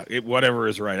 Whatever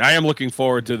is right. I am looking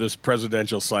forward to this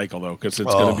presidential cycle, though, because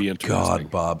it's going to be interesting.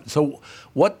 God, Bob. So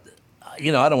what, I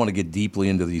don't want to get deeply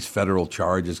into these federal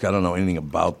charges. I don't know anything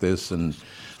about this. And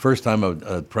first time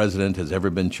a president has ever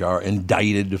been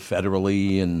indicted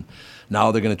federally, and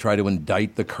now they're going to try to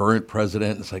indict the current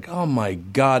president. It's like, oh, my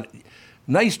God.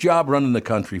 Nice job running the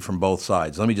country from both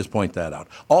sides. Let me just point that out.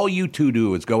 All you two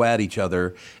do is go at each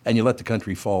other, and you let the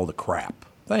country fall to crap.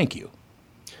 Thank you.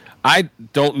 I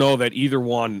don't know that either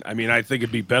one. I think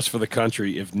it'd be best for the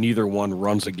country if neither one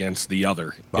runs against the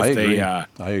other. I agree. I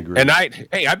agree. And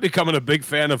I'm becoming a big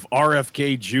fan of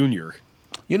RFK Jr.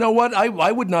 You know what?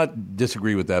 I would not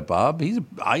disagree with that, Bob.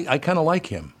 I kind of like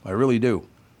him. I really do.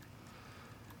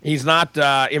 He's not.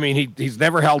 He's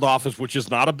never held office, which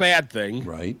is not a bad thing,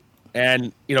 right?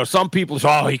 And some people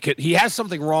say, he has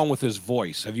something wrong with his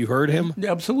voice. Have you heard him?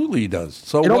 Yeah, absolutely, he does.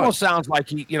 So it almost sounds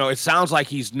like it sounds like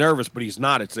he's nervous, but he's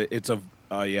not. It's a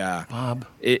Bob.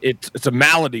 It's a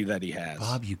malady that he has.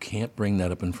 Bob, you can't bring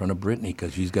that up in front of Brittany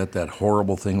because she's got that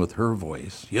horrible thing with her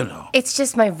voice. It's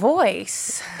just my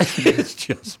voice. It's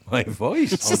just my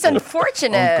voice. It's just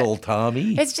unfortunate. Uncle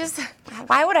Tommy. It's just,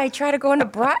 why would I try to go into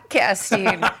broadcasting?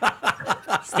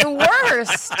 It's the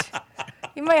worst.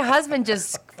 My husband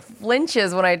just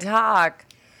flinches when I talk.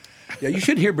 Yeah, you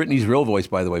should hear Brittany's real voice,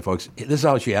 by the way, folks. This is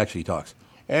how she actually talks.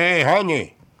 Hey,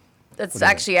 honey. That's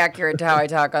actually accurate to how I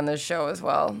talk on this show as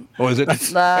well. Oh, is it?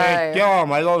 Hey,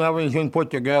 Tom, I don't have anything put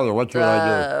together. What should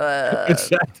I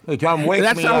do? Hey, Tom,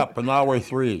 wake me up in hour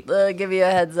 3. Give you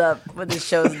a heads up when the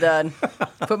show's done.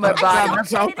 Put my body.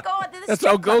 That's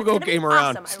how Go-Go came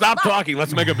around. Awesome. Stop talking.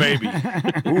 Let's make a baby.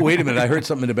 Ooh, wait a minute. I heard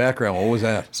something in the background. What was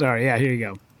that? Sorry. Yeah, here you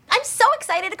go. I'm so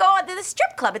excited to go to the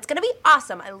strip club. It's going to be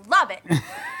awesome. I love it.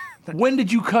 When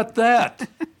did you cut that?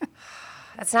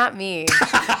 That's not me.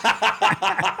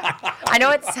 I know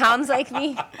it sounds like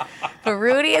me, but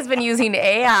Rudy has been using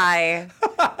AI.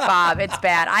 Bob, it's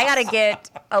bad. I got to get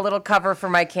a little cover for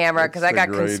my camera because I got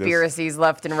conspiracies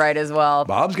left and right as well.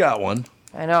 Bob's got one.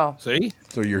 I know. See?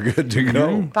 So you're good to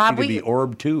go. Bob, you could be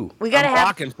Orb too. I'm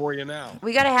talking for you now.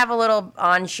 We got to have a little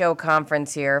on-show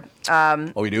conference here.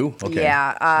 Oh, we do? Okay.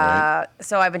 Yeah. Right.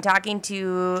 So I've been talking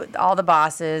to all the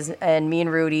bosses, and me and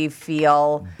Rudy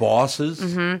feel... Bosses?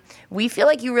 Mm-hmm. We feel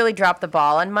like you really dropped the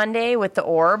ball on Monday with the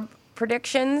Orb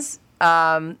predictions.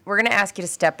 We're going to ask you to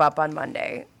step up on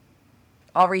Monday.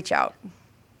 I'll reach out.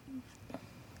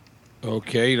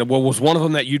 Okay. Well, was one of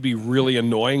them that you'd be really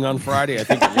annoying on Friday? I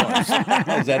think it was.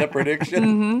 Is that a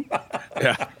prediction? Mm-hmm.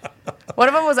 Yeah. One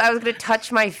of them was I was going to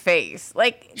touch my face.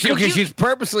 She's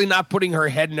purposely not putting her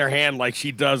head in her hand like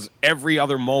she does every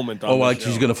other moment on the show.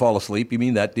 She's going to fall asleep? You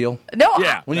mean that deal? No.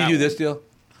 Yeah. When you do this deal?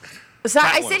 So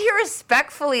I sit here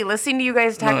respectfully listening to you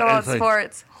guys talk about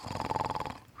sports.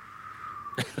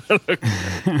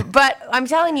 But I'm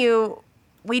telling you,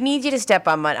 we need you to step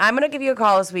on Monday. I'm going to give you a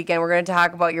call this weekend. We're going to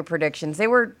talk about your predictions. They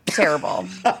were terrible.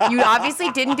 You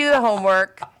obviously didn't do the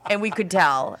homework, and we could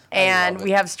tell. And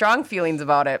we have strong feelings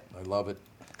about it. I love it.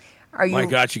 Are you? My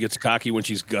God, she gets cocky when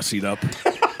she's gussied up.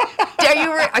 Are you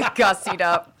gussied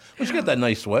up? Well, she got that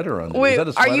nice sweater on. Wait, is that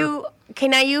a sweater? are you?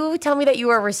 Can you tell me that you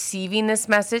are receiving this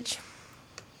message?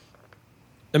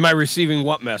 Am I receiving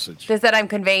what message? Is that I'm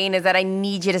conveying is that I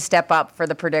need you to step up for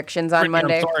the predictions on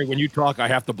Monday. I'm sorry, when you talk, I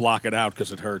have to block it out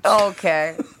because it hurts.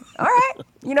 Okay. All right.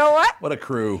 You know what? What a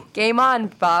crew. Game on,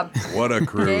 Bob. What a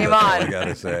crew. Game That's on. all I got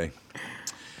to say.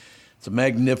 It's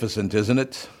magnificent, isn't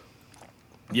it?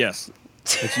 Yes.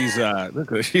 And she's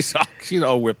look at her. She's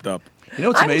all whipped up. You know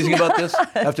what's amazing about this?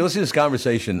 After listening to this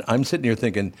conversation, I'm sitting here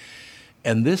thinking,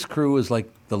 and this crew is like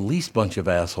the least bunch of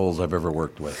assholes I've ever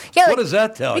worked with. Yeah, what does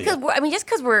that tell you? Just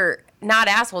because we're not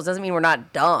assholes doesn't mean we're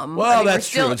not dumb. Well, we're that's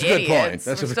still true. It's a good idiots. point.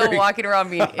 That's we're a still very- walking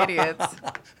around being idiots.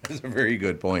 That's a very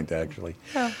good point, actually.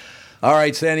 All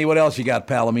right, Sandy, what else you got,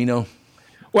 Palomino?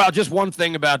 Well, just one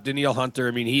thing about Daniil Hunter.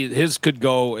 I mean, his could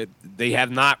go. They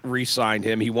have not re-signed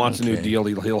him. He wants a new deal.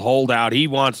 He'll hold out. He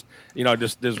wants,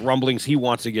 there's rumblings he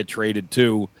wants to get traded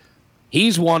too.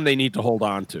 He's one they need to hold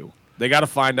on to. They got to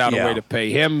find out a way to pay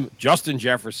him. Justin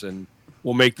Jefferson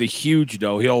will make the huge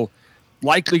dough. He'll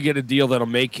likely get a deal that'll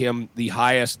make him the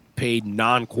highest paid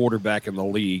non-quarterback in the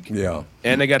league. Yeah.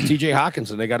 And they got T.J.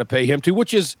 Hawkinson. They got to pay him too,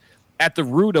 which is at the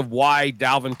root of why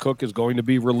Dalvin Cook is going to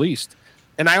be released.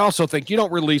 And I also think you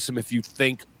don't release him if you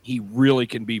think he really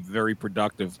can be very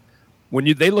productive. When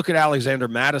they look at Alexander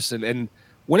Madison, and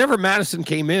whenever Madison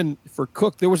came in for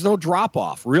Cook, there was no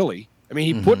drop-off, really. I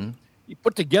mean, he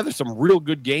put together some real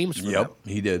good games for them.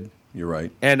 He did. You're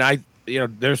right. And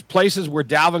there's places where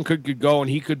Dalvin could go and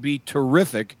he could be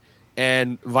terrific,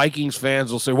 and Vikings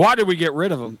fans will say, why did we get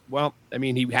rid of him? Well, I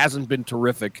mean, he hasn't been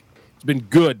terrific. He's been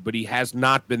good, but he has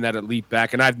not been that elite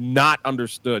back, and I've not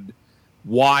understood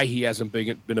why he hasn't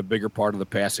been a bigger part of the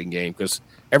passing game, because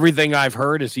everything I've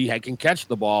heard is he can catch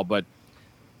the ball, but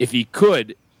if he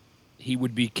could, he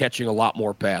would be catching a lot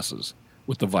more passes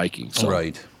with the Vikings. So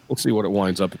right. We'll see what it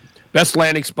winds up. Best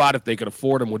landing spot, if they could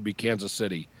afford him, would be Kansas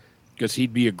City, because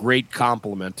he'd be a great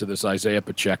compliment to this Isaiah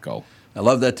Pacheco. I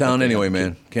love that town anyway,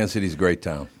 man. Kansas City's a great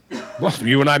town. Well,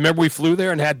 you and I remember we flew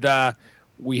there and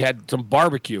we had some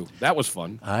barbecue. That was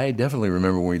fun. I definitely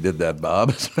remember when we did that,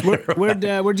 Bob. Where'd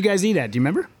you guys eat at? Do you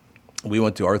remember? We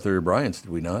went to Arthur Bryant's,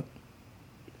 did we not?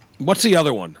 What's the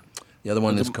other one? The other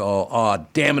one is called, oh,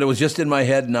 damn it, it was just in my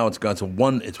head, and now it's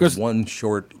gone. It's one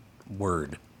short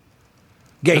word.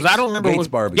 Gates. Because I don't remember. Gates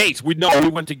barbecue. Gates. We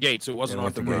went to Gates. It wasn't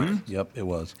Arthur Bryant. Yep, it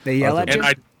was. They yell at you?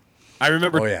 And I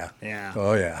remember. Oh, yeah. Yeah.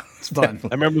 Oh, yeah. It's fun.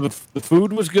 I remember the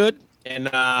food was good, and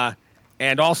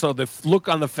also the look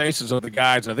on the faces of the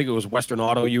guys. I think it was Western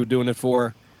Auto you were doing it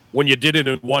for, when you did it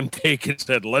in one take and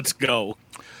said, let's go.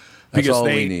 That's Because all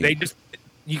we need. they just,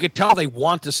 you could tell they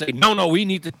want to say, no, we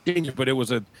need to change it. But it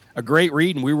was a great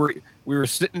read, and we were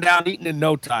sitting down eating in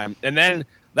no time. And then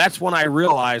that's when I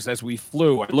realized, as we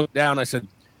flew, I looked down, I said,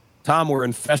 Tom, we're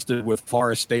infested with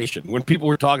forestation. When people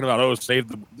were talking about, save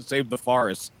the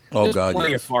forest. There's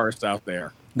plenty of forest out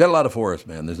there. Got a lot of forest,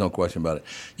 man. There's no question about it.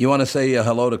 You want to say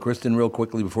hello to Kristyn real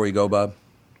quickly before you go, Bob?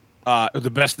 The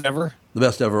best ever? The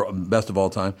best ever, best of all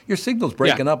time. Your signal's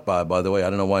breaking up, Bob, by the way. I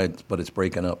don't know why, but it's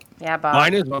breaking up. Yeah, Bob.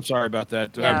 Mine is? I'm sorry about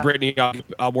that. Yeah. Brittany,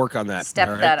 I'll work on that.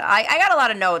 Step that. I got a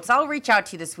lot of notes. I'll reach out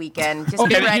to you this weekend. Just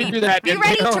be ready. You do that. Be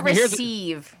ready to Here's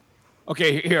receive.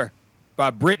 Okay, here.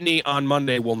 Brittany on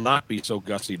Monday will not be so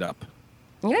gussied up.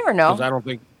 You never know. Because I don't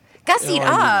think... Gussied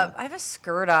up. I have a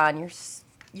skirt on.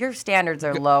 Your standards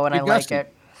are low, and I like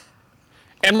it.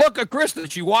 And look at Kristyn.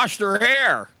 She washed her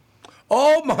hair.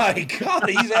 Oh, my God.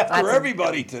 He's after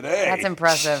everybody today. That's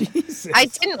impressive. I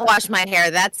didn't wash my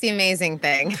hair. That's the amazing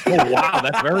thing. Oh, wow.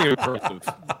 That's very impressive.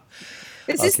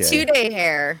 This is 2-day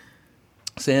hair.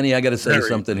 Sandy, I got to say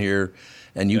something here,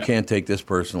 and you can't take this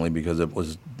personally because it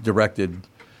was directed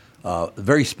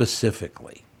very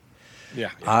specifically.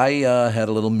 Yeah. I had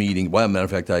a little meeting. Well, as a matter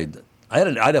of fact, I had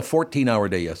a 14-hour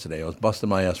day yesterday. I was busting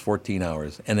my ass 14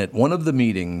 hours. And at one of the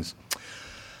meetings,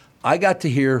 I got to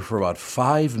hear for about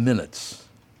 5 minutes,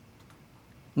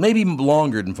 maybe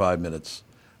longer than 5 minutes,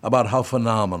 about how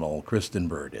phenomenal Kristyn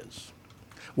Burtt is.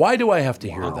 Why do I have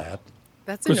to hear that?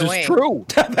 That's annoying. Because it's true.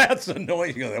 That's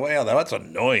annoying. Well, that's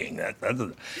annoying.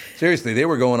 Seriously, they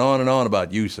were going on and on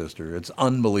about you, sister. It's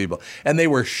unbelievable. And they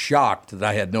were shocked that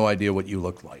I had no idea what you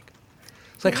looked like.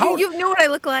 It's like, how? You know what I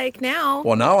look like now.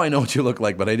 Well, now I know what you look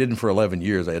like, but I didn't for 11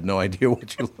 years. I had no idea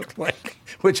what you looked like,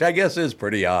 which I guess is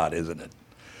pretty odd, isn't it?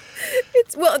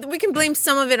 Well, we can blame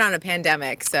some of it on a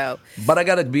pandemic. So, But I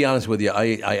got to be honest with you.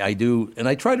 I do, and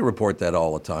I try to report that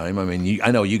all the time. I mean,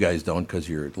 I know you guys don't because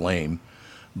you're lame,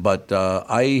 but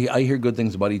I hear good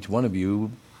things about each one of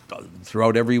you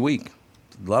throughout every week.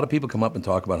 A lot of people come up and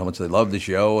talk about how much they love the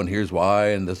show, and here's why,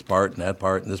 and this part, and that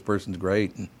part, and this person's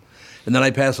great. And then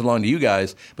I pass it along to you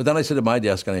guys, but then I sit at my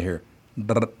desk and I hear...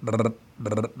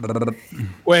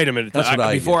 Wait a minute. That's what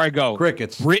I before get. I go.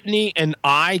 Crickets. Brittany and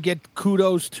I get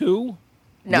kudos too?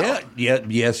 No.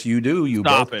 Yes, you do. You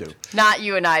Stop both it. do. Not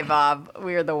you and I, Bob.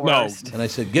 We're the worst. And I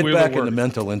said, get We're the back in the worst.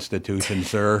 mental institution,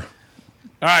 sir.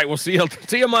 All right, we'll see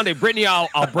you Monday. Brittany, I'll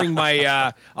bring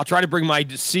my I'll try to bring my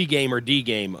C game or D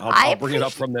game. I'll bring it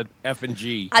up from the F and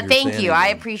G. Thank you. I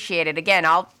appreciate it. Again,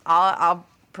 I'll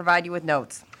provide you with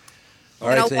notes. All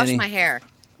right, and I'll Sandy. wash my hair.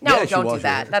 No, Yeah, you don't wash do your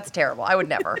that. hair. That's terrible. I would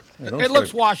never. Yeah, don't It looks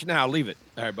start- washed now. Leave it.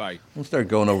 All right, bye. Don't start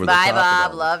going over Bye, the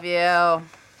top. Bob. Love you.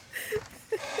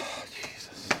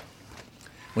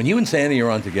 When you and Sandy are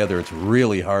on together, it's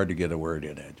really hard to get a word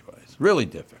in edgewise. Really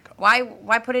difficult.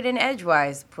 Why put it in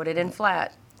edgewise? Put it in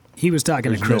flat. He was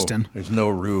talking to Kristyn. There's no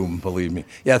room, believe me.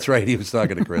 Yeah, that's right. He was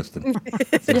talking to Kristyn.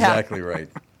 That's exactly right.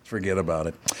 Forget about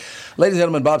it. Ladies and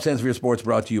gentlemen, Bob Sansevier Sports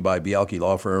brought to you by Bialke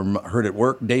Law Firm. Heard at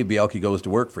work. Dave Bialke goes to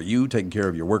work for you, taking care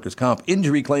of your workers' comp,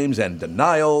 injury claims, and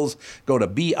denials. Go to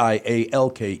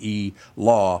BIALKE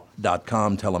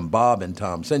law.com. Tell them Bob and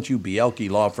Tom sent you. Bialke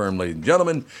Law Firm, ladies and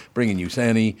gentlemen, bringing you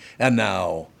Sandy. And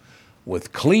now,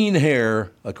 with clean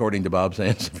hair, according to Bob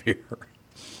Sansevier,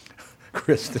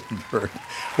 Kristyn Burtt.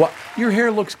 Well, your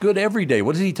hair looks good every day.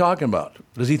 What is he talking about?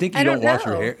 Does he think you I don't don't wash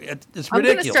your know. hair? It's I'm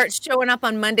going ridiculous. to start showing up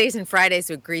on Mondays and Fridays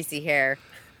with greasy hair.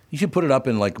 You should put it up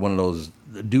in like one of those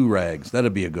do-rags.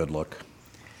 That'd be a good look.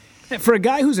 For a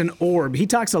guy who's an orb, he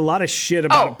talks a lot of shit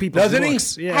about people's doesn't he?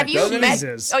 looks. Yeah, Have you met?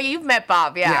 Jesus. Oh, you've met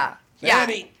Bob. Yeah.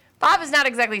 Sandy. Bob is not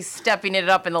exactly stepping it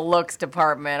up in the looks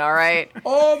department. All right.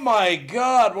 Oh my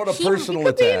God! What a personal He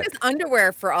could be in attack. his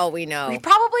underwear for all we know. He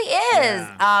probably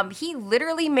is. He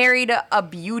literally married a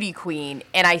beauty queen,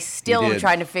 and I still He am did.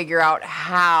 trying to figure out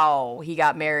how he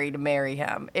got married to marry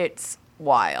him. It's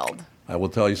wild. I will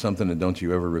tell you something, and don't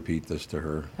you ever repeat this to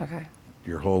her. Okay.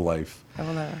 Your whole life. I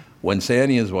will never. When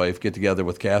Sandy and his wife get together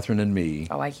with Catherine and me,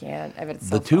 Oh, I can't. I bet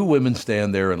it's the so two fun. women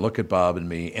stand there and look at Bob and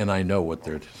me, and I know what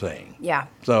they're saying. Yeah.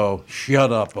 So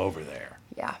shut up over there.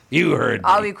 Yeah. You heard me.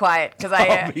 I'll be quiet because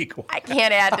I'll be quiet. I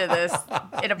can't add to this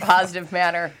in a positive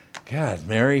manner. God,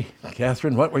 Mary,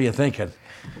 Catherine, what were you thinking?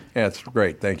 Yeah, it's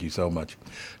great. Thank you so much.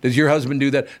 Does your husband do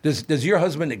that? Does your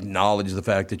husband acknowledge the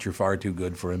fact that you're far too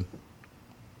good for him?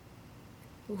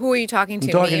 Who are you talking to?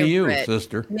 I'm talking me to or you, Britt?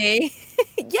 sister. Me?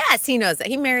 Yes, he knows that.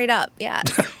 He married up. Yeah.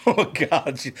 Oh,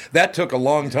 God. That took a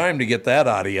long time to get that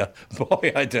out of you.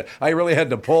 Boy, I really had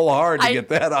to pull hard to get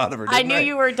that out of her. I didn't knew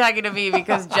you were talking to me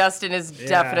because Justin is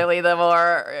definitely the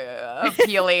more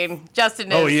appealing.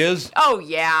 Justin is. Oh, he is? Oh,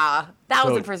 yeah.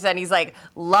 1,000%. He's like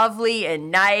lovely and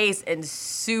nice and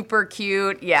super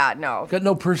cute. Yeah, no. Got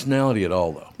no personality at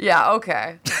all, though. Yeah,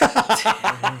 okay.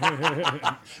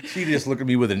 She just looked at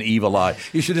me with an evil eye.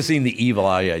 You should have seen the evil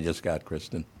eye I just got,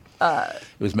 Kristyn. It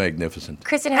was magnificent.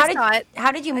 Kristyn, I saw it.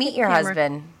 how did you meet your camera.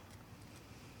 husband?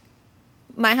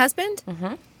 My husband?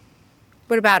 Mm-hmm.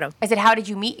 What about him? I said, how did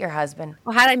you meet your husband?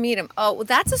 Well, how did I meet him? Oh, well,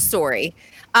 that's a story.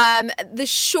 The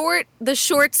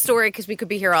short story, because we could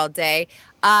be here all day.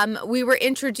 We were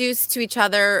introduced to each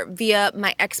other via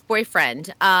my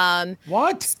ex-boyfriend.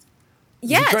 What? Is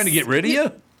Yes. he trying to get rid of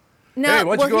you? No, Hey,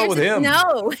 why'd you go out here's with the- him?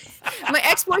 No, my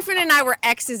ex-boyfriend and I were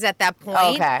exes at that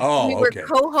point. Okay. Oh, we were okay.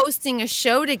 co-hosting a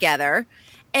show together,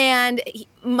 and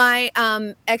my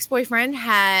ex-boyfriend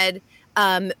had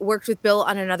worked with Bill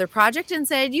on another project and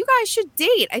said, "You guys should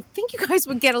date. I think you guys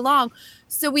would get along."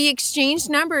 So we exchanged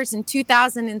numbers in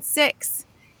 2006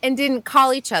 and didn't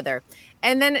call each other.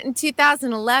 And then in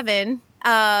 2011.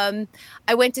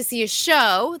 I went to see a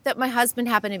show that my husband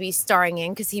happened to be starring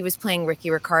in because he was playing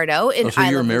Ricky Ricardo in so I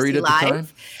you were Love married Lucy at the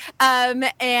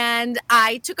Live. And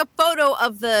I took a photo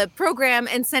of the program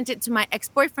and sent it to my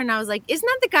ex-boyfriend. I was like, "Isn't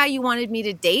that the guy you wanted me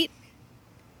to date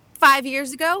 5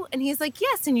 years ago?" And he's like,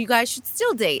 "Yes, and you guys should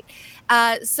still date."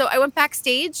 So I went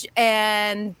backstage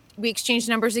and we exchanged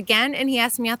numbers again, and he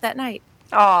asked me out that night.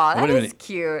 Oh, that Wait a is minute.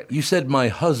 cute. You said my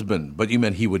husband, but you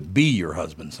meant he would be your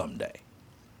husband someday.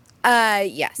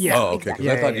 Yes. Yeah. Oh, okay. Because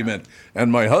exactly. I thought you meant,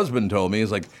 and my husband told me,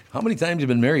 he's like, how many times have you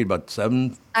been married? About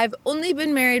 7? I've only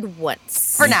been married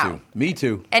once. For Me now. too. Me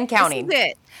too. And counting. This is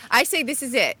it. I say this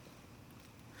is it.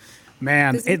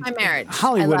 Man, This is my marriage. I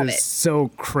Hollywood love is it. so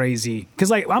crazy. Because,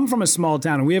 like, I'm from a small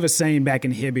town, and we have a saying back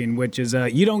in Hibbing, which is,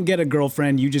 you don't get a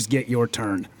girlfriend, you just get your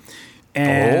turn.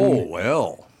 And Oh,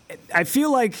 well. I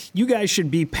feel like you guys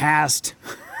should be past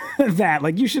that.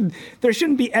 Like there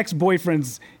shouldn't be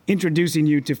ex-boyfriends introducing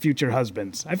you to future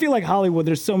husbands. I feel like Hollywood,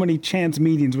 there's so many chance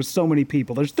meetings with so many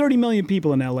people. There's 30 million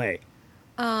people in LA.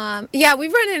 Yeah, we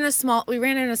ran in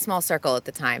a small circle at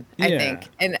the time, I think.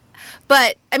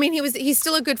 But I mean, he's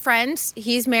still a good friend.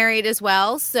 He's married as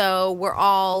well, so we're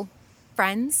all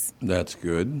friends. That's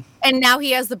good. And now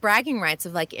he has the bragging rights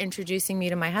of like introducing me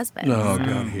to my husband. Oh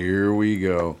God, here we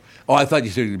go. Oh, I thought you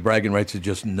said the bragging rights of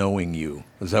just knowing you.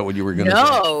 Is that what you were going to say?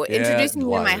 No, introducing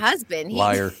me to my husband.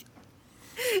 Liar.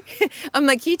 I'm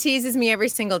like, he teases me every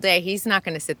single day. He's not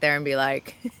going to sit there and be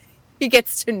like, he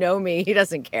gets to know me. He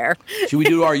doesn't care. Should we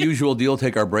do our usual deal,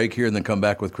 take our break here, and then come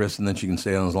back with Kristyn, and then she can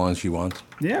stay on as long as she wants?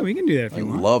 Yeah, we can do that if you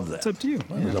want. I love that. It's up to you.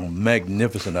 That was a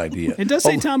magnificent idea. It does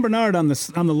say Tom Barnard on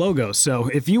the logo, so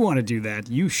if you want to do that,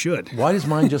 you should. Why does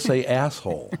mine just say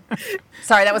asshole?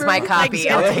 Sorry, that was my copy.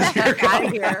 That was your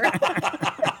copy.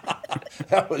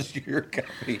 That was your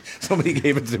copy. Somebody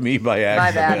gave it to me by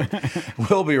accident. My bad.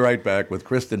 We'll be right back with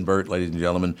Kristyn Burtt, ladies and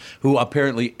gentlemen, who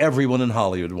apparently everyone in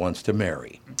Hollywood wants to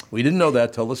marry. We didn't know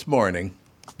that till this morning,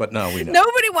 but now we know.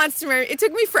 Nobody wants to marry. It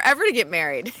took me forever to get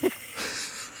married.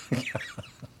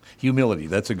 Humility,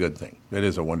 that's a good thing. That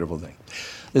is a wonderful thing.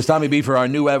 This Tommy B for our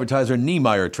new advertiser,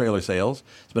 Niemeyer Trailer Sales.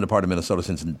 It's been a part of Minnesota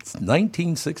since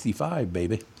 1965,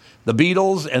 baby. The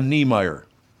Beatles and Niemeyer,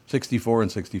 64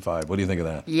 and 65. What do you think of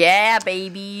that? Yeah,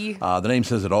 baby. The name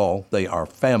says it all. They are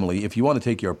family. If you want to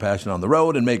take your passion on the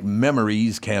road and make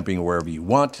memories camping wherever you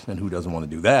want, and who doesn't want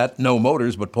to do that? No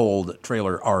motors, but pulled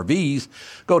trailer RVs.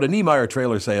 Go to Niemeyer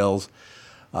Trailer Sales.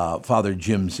 Father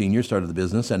Jim Sr. started the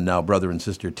business, and now brother and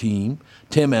sister team.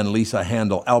 Tim and Lisa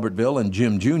handle Albertville, and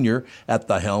Jim Jr. at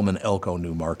the helm in Elko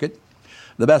New Market.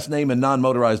 The best name in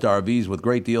non-motorized RVs with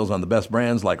great deals on the best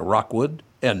brands like Rockwood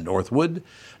and Northwood.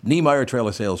 Niemeyer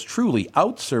Trailer Sales truly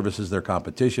outservices their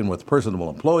competition with personable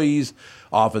employees,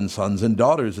 often sons and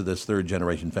daughters of this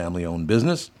third-generation family-owned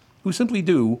business, who simply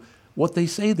do what they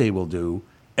say they will do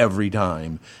every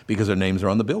time because their names are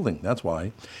on the building. That's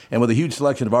why. And with a huge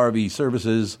selection of RV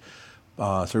services,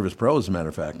 Service Pros, as a matter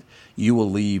of fact, you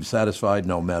will leave satisfied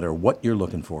no matter what you're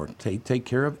looking for. Take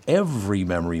care of every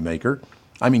memory maker.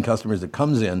 I mean customers that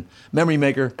comes in, memory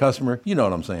maker, customer, you know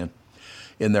what I'm saying.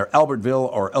 In their Albertville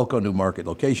or Elko New Market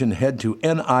location, head to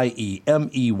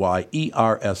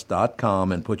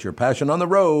NIEMEYERS.com and put your passion on the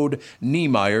road.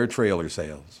 Niemeyer Trailer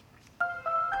Sales.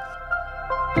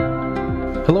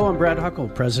 Hello, I'm Brad Huckle,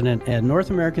 President at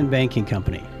North American Banking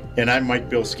Company. And I'm Mike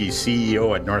Bilski,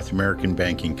 CEO at North American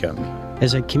Banking Company.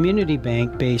 As a community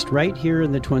bank based right here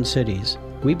in the Twin Cities,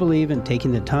 we believe in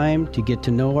taking the time to get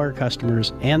to know our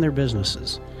customers and their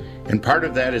businesses. And part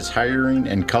of that is hiring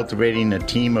and cultivating a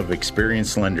team of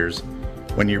experienced lenders.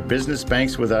 When your business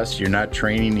banks with us, you're not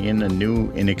training in a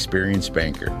new, inexperienced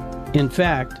banker. In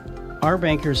fact, our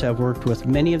bankers have worked with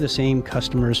many of the same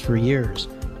customers for years,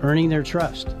 earning their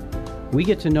trust. We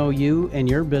get to know you and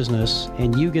your business,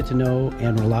 and you get to know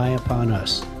and rely upon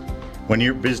us. When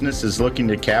your business is looking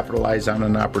to capitalize on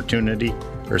an opportunity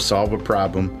or solve a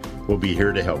problem, we'll be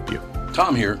here to help you.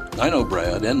 Tom here. I know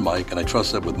Brad and Mike, and I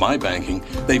trust that with my banking,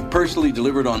 they've personally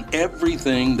delivered on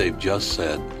everything they've just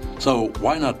said. So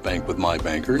why not bank with my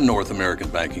banker, North American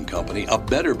Banking Company, a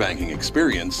better banking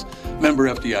experience, member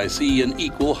FDIC, and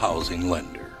equal housing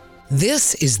lender.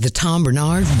 This is the Tom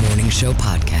Barnard Morning Show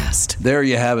podcast. There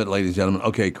you have it, ladies and gentlemen.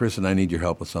 Okay, Kristyn, I need your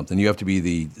help with something. You have to be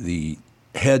the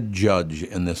head judge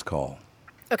in this call.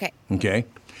 Okay. Okay?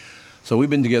 So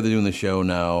we've been together doing the show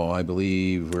now, I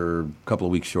believe we're a couple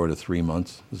of weeks short of 3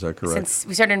 months. Is that correct? Since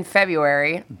we started in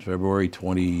February. February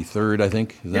 23rd, I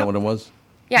think. Is that what it was?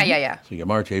 Yeah. So you got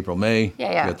March, April, May.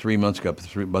 Yeah. You got 3 months,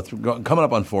 coming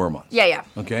up on 4 months. Yeah.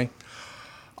 Okay?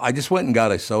 I just went and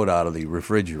got a soda out of the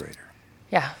refrigerator.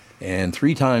 Yeah. And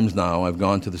 3 times now I've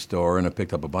gone to the store and I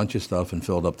picked up a bunch of stuff and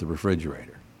filled up the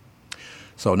refrigerator.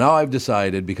 So now I've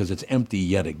decided, because it's empty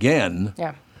yet again,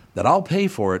 that I'll pay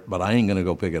for it, but I ain't going to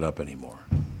go pick it up anymore.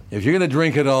 If you're going to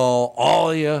drink it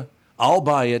all of you, I'll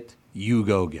buy it, you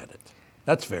go get it.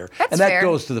 That's fair. That's and that fair.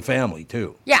 goes to the family,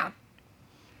 too. Yeah.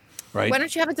 Right? Why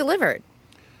don't you have it delivered?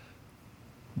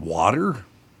 Water?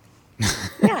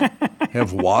 Yeah.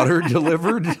 Have water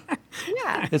delivered?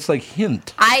 Yeah. It's like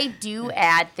hint. I do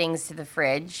add things to the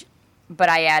fridge, but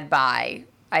I add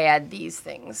these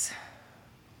things.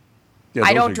 Yeah,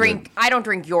 I those don't are drink. good. I don't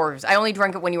drink yours. I only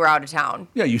drank it when you were out of town.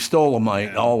 Yeah, you stole all of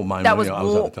mine That when was I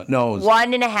was out of town. No, it was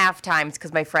 1.5 times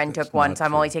because my friend took one, so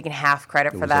I'm only taking half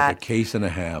credit for that. like a case and a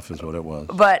half is what it was.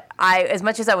 But as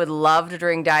much as I would love to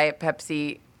drink Diet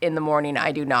Pepsi in the morning,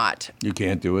 I do not. You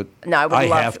can't do it? No, I would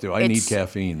love have to. I need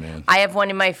caffeine, man. I have one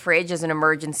in my fridge as an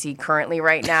emergency currently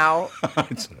right now.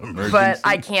 It's an emergency. But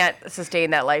I can't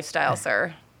sustain that lifestyle,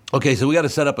 sir. Okay, so we got to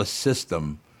set up a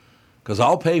system because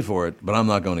I'll pay for it, but I'm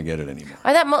not going to get it anymore.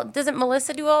 Doesn't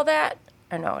Melissa do all that?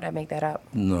 Or no, did I make that up?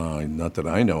 No, not that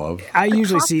I know of. I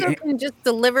usually Costco can just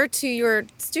deliver to your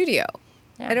studio.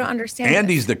 I don't understand.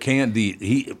 Andy's the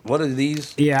candy. What are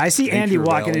these? Yeah, I see Andy Nature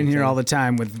walking in Valley here thing? all the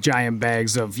time with giant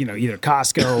bags of, either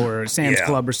Costco or Sam's Yeah.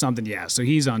 Club or something. Yeah, so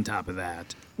he's on top of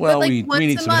that. Well, But, we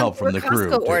need some help from the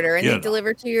crew. Costco order and too. they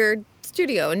deliver to your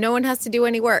studio, and no one has to do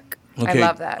any work. Okay. I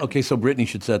love that. Okay, so Brittany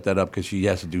should set that up because she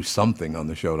has to do something on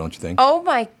the show, don't you think? Oh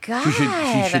my God.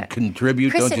 She should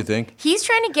contribute, don't you think? He's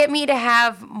trying to get me to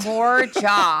have more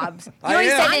jobs. You know what he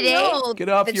said today? Get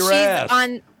off that your she's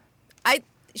ass.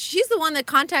 She's the one that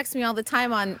contacts me all the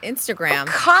time on Instagram. I'm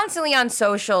constantly on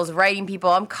socials writing people.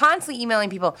 I'm constantly emailing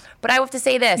people. But I have to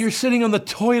say this. You're sitting on the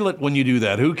toilet when you do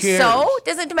that. Who cares? So,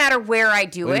 doesn't matter where I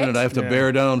do Wait a it. minute, I have to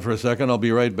bear down for a second. I'll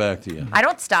be right back to you. I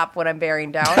don't stop when I'm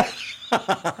bearing down.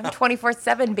 I'm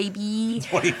 24/7, baby.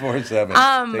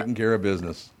 24/7. Taking care of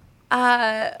business.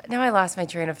 Now I lost my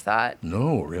train of thought.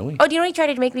 No, really? Oh, do you know what he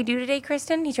tried to make me do today,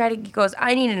 Kristen? He goes,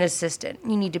 I need an assistant.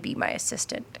 You need to be my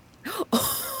assistant.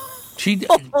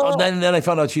 Then I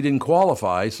found out she didn't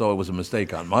qualify, so it was a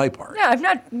mistake on my part. No, I'm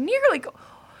not nearly.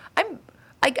 I'm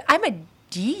a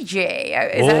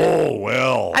DJ.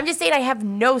 Well. I'm just saying I have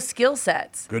no skill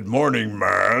sets. Good morning,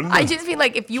 man. I just mean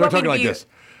like if you Start want me talking to like this.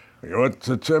 What's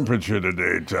the temperature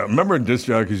today, Tom? Remember disc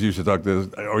jockeys used to talk this,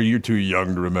 or you're too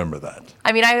young to remember that?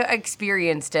 I mean, I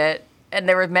experienced it, and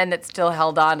there were men that still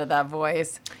held on to that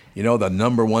voice. You know, the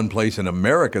number one place in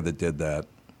America that did that?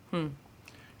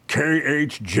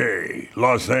 KHJ,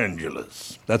 Los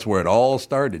Angeles. That's where it all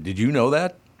started. Did you know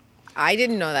that? I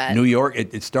didn't know that. New York,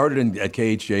 it started at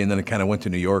KHJ, and then it kind of went to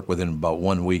New York within about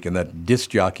 1 week, and that disc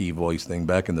jockey voice thing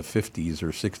back in the 50s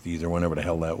or 60s or whenever the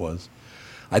hell that was.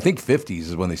 I think 50s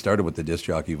is when they started with the disc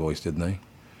jockey voice, didn't they?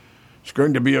 It's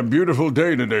going to be a beautiful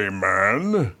day today,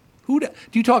 man. Do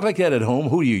you talk like that at home?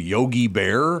 Who are you, Yogi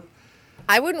Bear?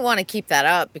 I wouldn't want to keep that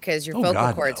up because your vocal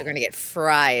God, cords no. are going to get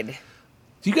fried.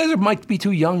 You guys might be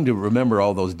too young to remember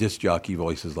all those disc jockey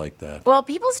voices like that. Well,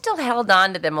 people still held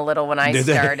on to them a little when I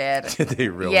started. Did they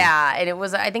really? Yeah,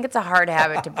 and I think it's a hard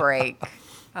habit to break.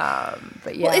 But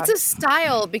yeah. Well, it's a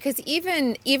style because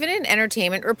even in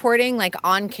entertainment reporting, like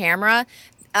on camera,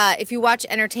 if you watch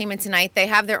Entertainment Tonight, they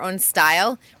have their own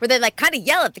style where they like kind of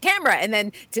yell at the camera. And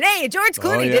then today, George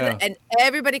Clooney did it, and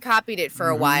everybody copied it for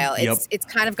a while. It's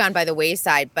kind of gone by the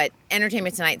wayside, but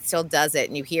Entertainment Tonight still does it,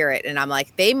 and you hear it. And I'm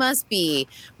like, they must be,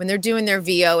 when they're doing their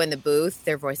VO in the booth,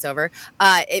 their voiceover,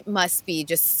 it must be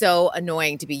just so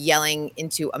annoying to be yelling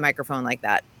into a microphone like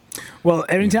that. Well,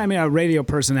 anytime a radio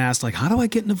person asks, like, how do I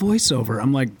get into voiceover?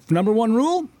 I'm like, number one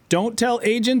rule, don't tell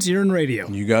agents you're in radio.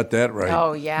 You got that right.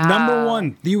 Oh, yeah. Number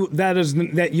one,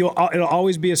 it'll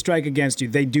always be a strike against you.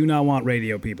 They do not want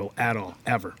radio people at all,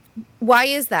 ever. Why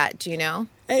is that? Do you know?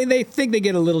 Hey, they think they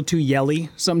get a little too yelly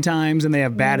sometimes, and they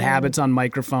have bad habits on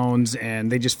microphones, and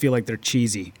they just feel like they're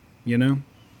cheesy, you know?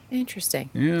 Interesting.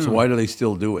 Yeah. So why do they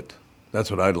still do it?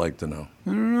 That's what I'd like to know. I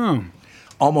don't know.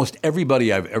 Almost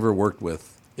everybody I've ever worked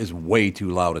with is way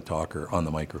too loud a talker on the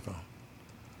microphone.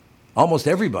 Almost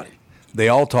everybody. They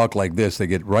all talk like this. They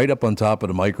get right up on top of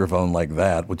the microphone like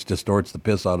that, which distorts the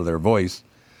piss out of their voice.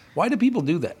 Why do people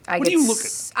do that? I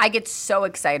get so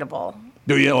excitable.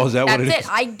 Do you? Oh, is that what it is? That's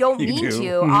it. I don't mean to.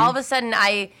 Mm-hmm. All of a sudden,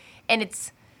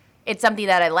 it's something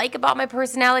that I like about my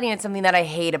personality, and it's something that I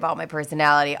hate about my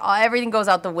personality. Everything goes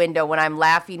out the window when I'm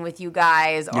laughing with you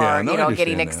guys or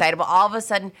getting excitable. All of a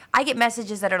sudden, I get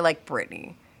messages that are like,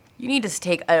 Brittany, you need to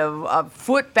take a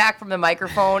foot back from the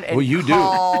microphone and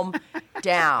calm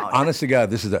down. Honest to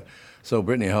God, this is So,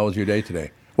 Brittany, how was your day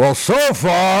today? Well, so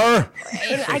far.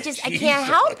 And I can't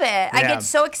help it. Yeah. I get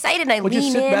so excited and I lean in.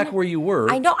 Just sit back where you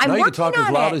were. I know. I'm now working on it. You can talk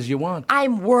as loud as you want.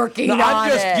 I'm working on it.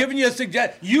 I'm just giving you a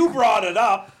suggestion. You brought it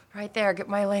up. Right there. Get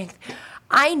my length.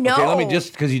 I know. Okay, let me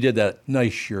just, because you did that.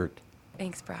 Nice shirt.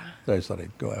 Thanks, bro. I just thought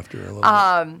I'd go after her a little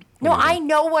bit. No, I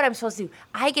know what I'm supposed to do.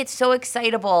 I get so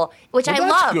excitable, which I love.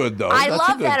 That's good, though. I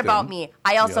love that about me.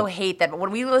 I also hate that. But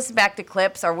when we listen back to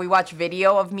clips or we watch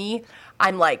video of me,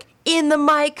 I'm like in the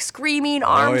mic, screaming,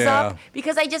 arms up,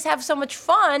 because I just have so much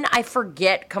fun. I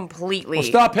forget completely. Well,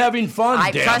 stop having fun,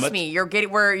 damn it. Trust me,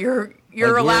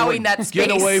 you're allowing that space.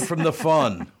 Get away from the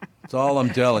fun. That's all I'm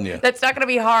telling you. That's not going to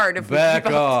be hard. If Back we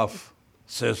keep off,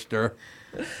 sister.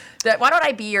 Why don't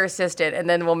I be your assistant, and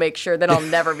then we'll make sure that I'll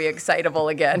never be excitable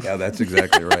again. Yeah, that's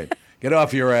exactly right. Get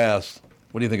off your ass.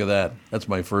 What do you think of that? That's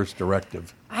my first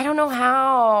directive. I don't know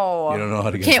how. You don't know how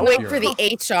to get Can't off wait your for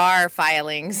the HR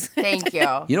filings. Thank you.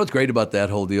 You know what's great about that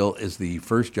whole deal is the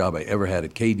first job I ever had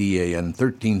at KDAN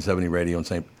 1370 radio and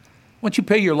saying, why don't you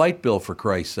pay your light bill for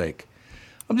Christ's sake?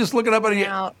 I'm just looking up at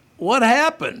you. What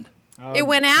happened? It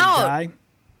went out.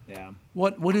 Yeah.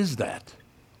 What is that?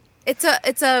 It's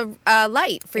a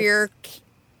light for your.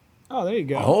 Oh, there you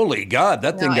go. Holy God,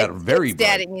 that thing got very it's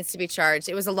dead. bright. It needs to be charged.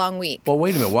 It was a long week. Well,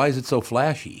 wait a minute. Why is it so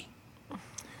flashy?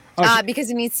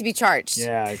 Because it needs to be charged.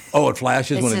 Yeah. Oh, it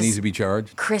flashes This when it is- needs to be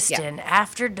charged? Kristyn,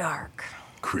 After Dark.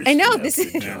 Kristyn I know After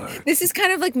this is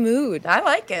kind of like mood. I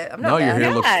like it. I'm not No, your mad.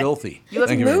 hair looks Yeah. filthy. You look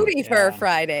Thank very much. moody for a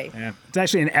Friday. Yeah. It's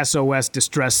actually an SOS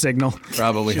distress signal.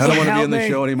 Probably. She's I don't like, want to be "Help in the me,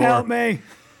 show anymore. Help me.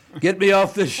 Get me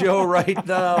off the show right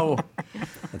now.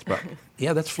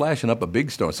 That's flashing up a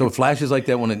big storm. So it flashes like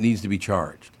that when it needs to be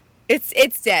charged. It's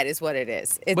dead, is what it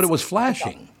is. But it was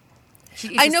flashing.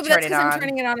 I know, but that's because I'm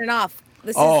turning it on and off.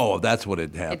 That's what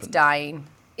it happened. It's dying.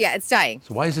 Yeah, it's dying.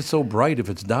 So why is it so bright if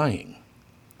it's dying?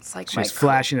 It's like She's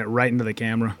flashing it right into the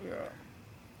camera. Yeah.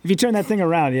 If you turn that thing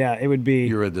around, it would be.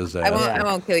 You're a disaster. I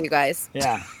won't kill you guys.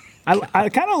 Yeah. I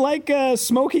kind of like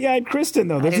smoky-eyed Kristyn,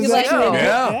 though. This I is do actually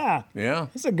too. Yeah.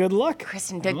 It's a good look.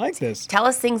 Kristyn, I like this. Tell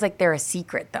us things like they're a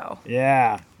secret, though.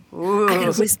 Yeah. Ooh. I'm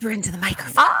gonna whisper into the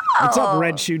microphone. What's up,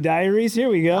 Red Shoe Diaries? Here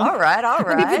we go. All right.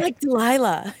 Maybe like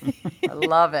Delilah. I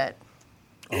love it.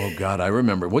 Oh, God, I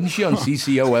remember. Wasn't she on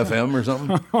CCO FM or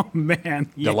something? Oh, man.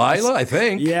 Yes. Delilah, I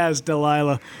think. Yes,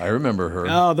 Delilah. I remember her.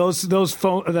 Oh, those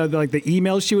phone, like the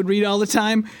emails she would read all the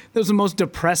time. That was the most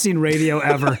depressing radio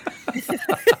ever.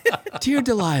 Dear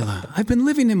Delilah, I've been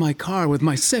living in my car with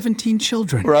my 17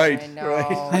 children. Right.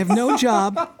 I have no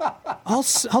job. All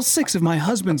 6 of my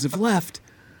husbands have left.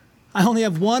 I only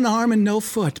have 1 arm and no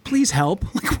foot. Please help.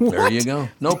 Like, what? There you go.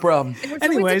 No problem.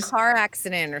 Anyways, a car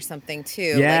accident or something too.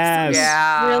 Yes.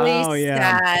 Really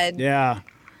sad. Yeah.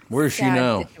 Where's she sad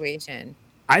now? Situation.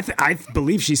 I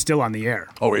believe she's still on the air.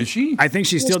 Oh, is she? I think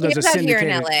she still does a lives out here in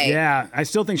syndicated. LA. Yeah, I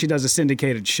still think she does a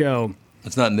syndicated show.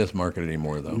 It's not in this market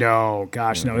anymore, though. No,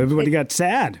 gosh, no. Everybody got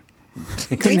sad.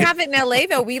 We have it in LA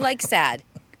though. We like sad.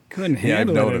 Couldn't I've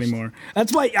handle it noticed. anymore.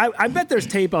 That's why I bet there's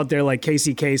tape out there like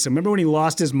Casey Kasem. Remember when he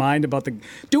lost his mind about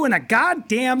doing a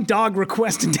goddamn dog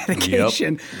request and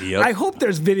dedication? Yep. I hope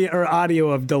there's video or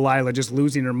audio of Delilah just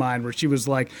losing her mind where she was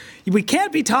like, we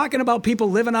can't be talking about people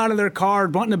living out of their car,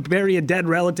 wanting to bury a dead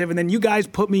relative, and then you guys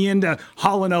put me into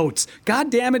Hall & Oates. God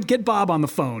damn it, get Bob on the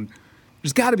phone.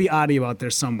 There's got to be audio out there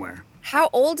somewhere. How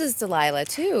old is Delilah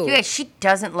too? Yeah, she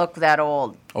doesn't look that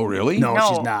old. Oh, really? No,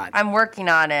 she's not. I'm working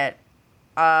on it.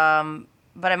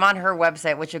 But I'm on her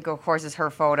website, which of course is her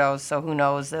photos, so who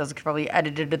knows? Those are probably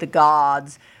edited to the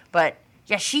gods. But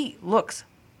yeah, she looks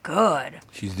good.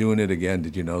 She's doing it again.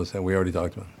 Did you notice that? We already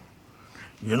talked about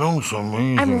it. You know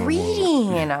something. I'm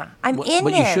reading. I'm in But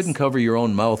this. you shouldn't cover your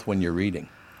own mouth when you're reading.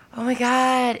 Oh my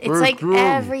God. It's like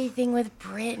everything with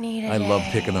Brittany today. I love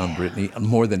picking on Brittany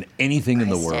more than anything in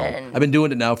the world. Kristyn. I've been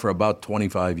doing it now for about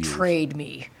 25 years. Trade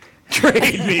me.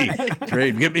 Trade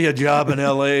me. Get me a job in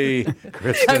L.A.,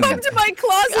 Kristyn. Come to my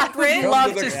closet, Britt. I would love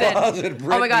to the to sit. closet,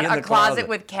 Oh my God, Brittany, in a the closet closet.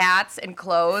 with cats and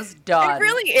clothes. Done. It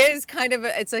really is kind of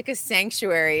it's like a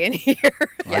sanctuary in here.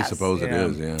 I suppose it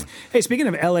is, yeah. Hey, speaking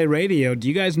of LA radio, do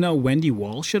you guys know Wendy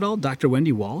Walsh at all? Dr.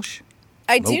 Wendy Walsh?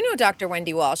 I do know Dr.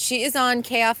 Wendy Walsh. She is on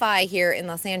KFI here in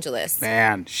Los Angeles.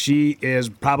 Man, she is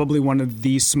probably one of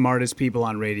the smartest people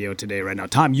on radio today right now.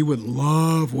 Tom, you would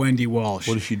love Wendy Walsh.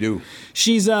 What does she do?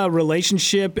 She's a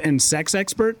relationship and sex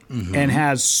expert and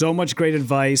has so much great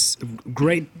advice,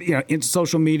 great in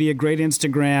social media, great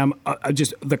Instagram.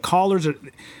 Just the callers are...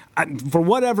 for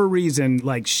whatever reason,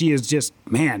 like she is just,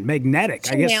 magnetic.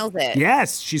 She I guess. nails it.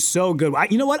 Yes, she's so good.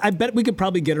 You know what? I bet we could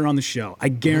probably get her on the show. I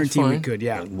guarantee we could,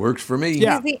 yeah. It works for me.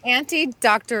 Yeah. She's the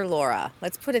anti-Dr. Laura.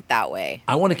 Let's put it that way.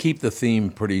 I want to keep the theme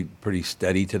pretty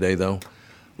steady today, though.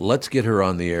 Let's get her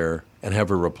on the air and have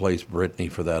her replace Brittany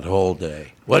for that whole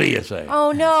day. What do you say?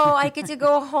 Oh no, I get to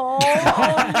go home.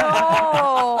 Oh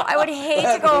no, I would hate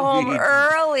to go home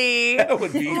early. That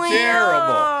would be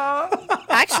terrible.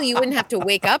 Actually, you wouldn't have to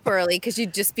wake up early because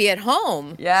you'd just be at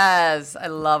home. Yes, I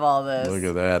love all this. Look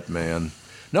at that, man.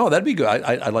 No, that'd be good.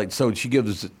 I like. So she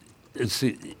gives.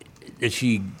 Does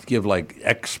she give like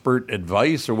expert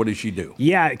advice, or what does she do?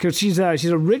 Yeah, because she's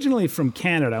originally from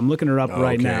Canada. I'm looking her up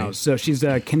right Okay. now. So she's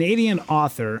a Canadian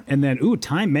author, and then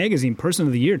Time Magazine Person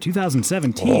of the Year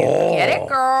 2017. Get it,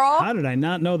 girl. How did I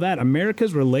not know that?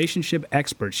 America's relationship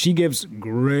expert. She gives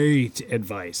great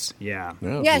advice. Yeah.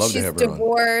 I'd Yeah, love to she's have her on.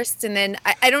 divorced, and then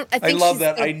I think love she's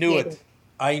that. still I knew dating. it.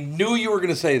 I knew you were going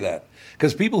to say that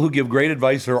because people who give great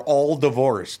advice are all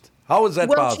divorced. How is that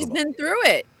Well, possible? she's been through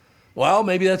it. Well,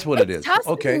 maybe that's what it is. Tough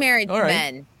to Okay. be married All to right.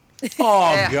 men.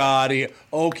 Oh, God.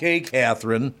 Okay,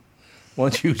 Catherine.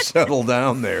 Once you settle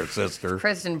down there, sister.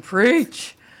 Kristyn,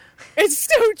 preach. It's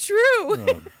so true.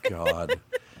 Oh, God.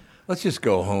 Let's just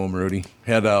go home, Rudy.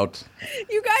 Head out.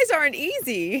 You guys aren't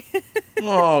easy.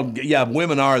 Oh, yeah,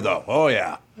 women are, though. Oh,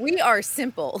 yeah. We are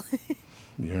simple.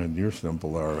 You're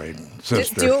simple, all right, sister.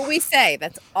 Just do what we say.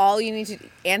 That's all you need to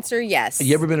answer yes.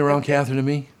 You ever been around Catherine and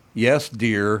me? Yes,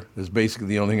 dear, is basically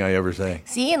the only thing I ever say.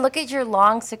 See, and look at your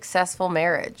long, successful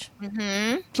marriage.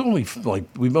 Mm-hmm. It's only,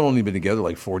 we've only been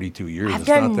together 42 years. It's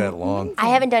not that long. I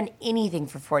haven't done anything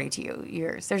for 42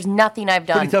 years. There's nothing I've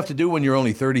done. Pretty tough to do when you're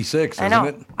only 36, isn't I know.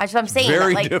 it? That's what I'm saying.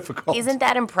 Very like, difficult. Isn't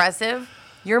that impressive?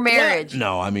 Your marriage. Yeah.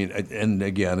 No, I mean, and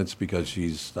again, it's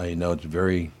because I know it's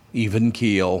very even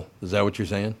keel. Is that what you're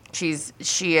saying? She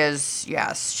is,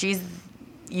 yes.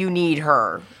 You need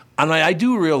her. And I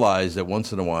do realize that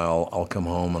once in a while I'll come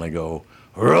home and I go,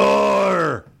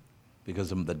 roar,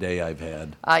 because of the day I've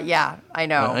had. Yeah, I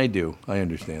know. I do. I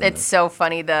understand It's so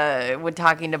funny when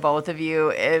talking to both of you,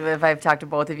 if I've talked to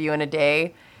both of you in a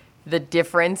day, the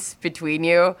difference between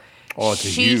you. Oh, it's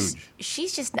huge.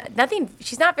 She's just nothing.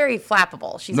 She's not very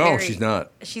flappable. She's not.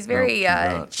 She's very she's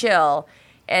not. chill,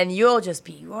 and you'll just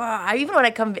be. Wow. Even when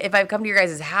if I come to your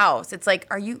guys' house, it's like,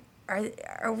 are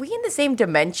we in the same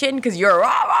dimension? Because you're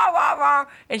rah rah rah rah,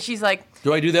 and she's like.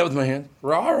 Do I do that with my hand?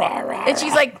 Rah rah rah. And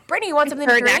she's like, Brittany, you want something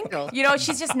to drink? You know,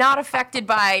 she's just not affected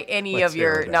by any of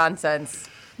your nonsense.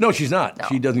 No, she's not. No.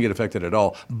 She doesn't get affected at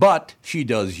all. But she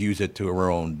does use it to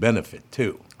her own benefit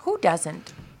too. Who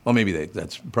doesn't? Well, maybe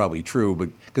that's probably true, but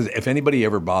because if anybody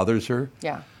ever bothers her,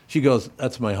 yeah, she goes,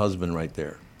 "That's my husband right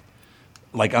there."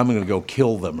 Like I'm going to go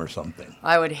kill them or something.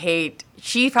 I would hate.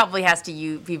 She probably has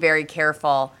to be very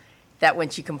careful that when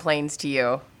she complains to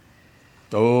you.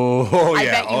 Oh yeah. I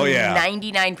bet you oh yeah.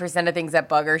 99% of things that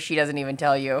bug her, she doesn't even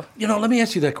tell you. You know, let me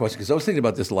ask you that question because I was thinking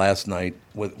about this last night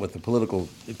with the political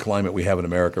climate we have in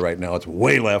America right now. It's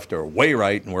way left or way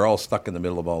right, and we're all stuck in the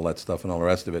middle of all that stuff and all the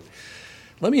rest of it.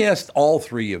 Let me ask all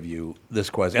three of you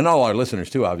this question, and all our listeners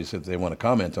too, obviously, if they want to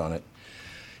comment on it.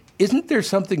 Isn't there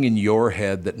something in your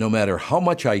head that no matter how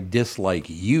much I dislike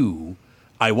you,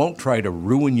 I won't try to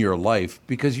ruin your life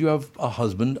because you have a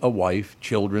husband, a wife,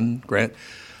 children,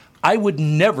 I would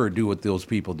never do what those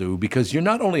people do because you're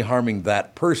not only harming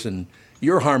that person,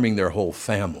 you're harming their whole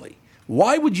family.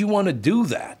 Why would you want to do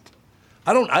that?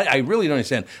 I really don't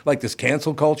understand. Like this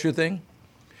cancel culture thing.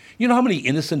 You know how many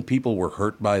innocent people were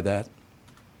hurt by that?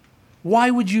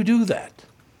 Why would you do that?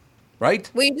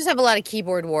 Right? Well, you just have a lot of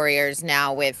keyboard warriors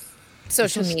now with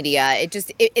social media.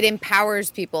 It empowers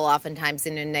people oftentimes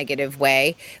in a negative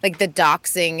way, like the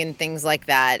doxing and things like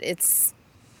that. It's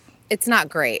not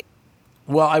great.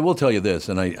 Well, I will tell you this,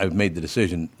 and I've made the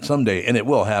decision someday, and it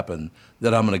will happen,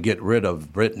 that I'm going to get rid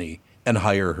of Brittany and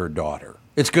hire her daughter.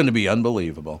 It's going to be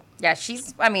unbelievable. Yeah,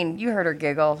 you heard her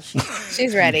giggle.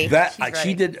 She's ready.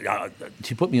 She did.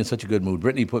 She put me in such a good mood.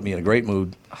 Brittany put me in a great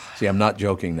mood. See, I'm not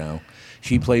joking now.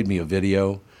 She played me a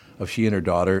video of she and her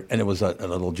daughter, and it was a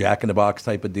little Jack-in-the-Box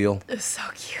type of deal. It's so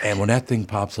cute. And when that thing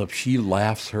pops up, she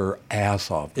laughs her ass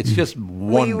off. It's just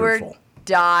wonderful. We were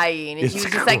dying. And she was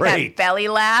just like that belly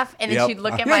laugh. And then she'd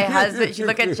look at my husband, she'd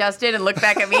look at Justin and look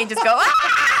back at me and just go,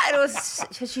 ah! And it was,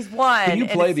 she's one. Can you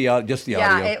play the audio?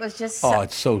 Yeah, it was just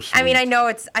it's so sweet. I mean, I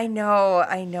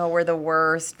know we're the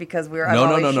worst because I'm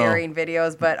always sharing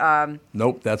videos, but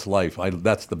nope, that's life.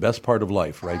 That's the best part of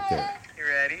life right there. You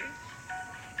ready?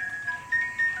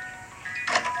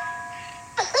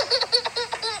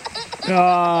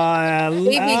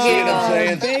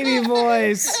 Baby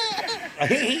voice.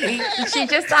 She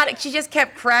just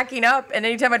kept cracking up, and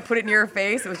anytime I'd put it in your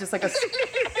face, it was just like a.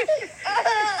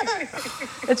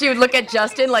 And she would look at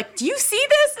Justin like, "Do you see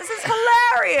this? This is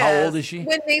hilarious." How old is she?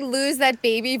 When they lose that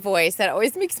baby voice, that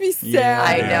always makes me sad. Yeah.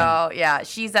 I know. Yeah,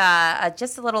 she's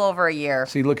just a little over a year.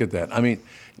 See, look at that. I mean,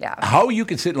 yeah. How you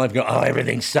can sit in life and go, "Oh,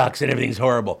 everything sucks and everything's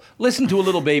horrible." Listen to a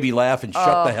little baby laugh and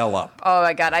shut the hell up. Oh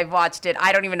my God, I've watched it.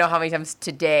 I don't even know how many times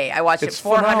today. I watched it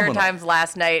 400 times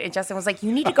last night, and Justin was like,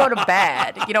 "You need to go to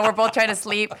bed." We're both trying to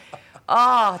sleep.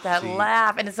 Oh, that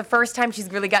laugh. And it's the first time she's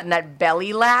really gotten that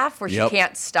belly laugh where she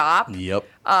can't stop. Yep.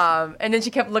 And then she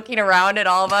kept looking around at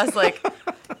all of us like,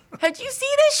 "Did you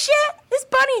see this shit? This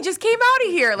bunny just came out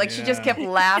of here." Like she just kept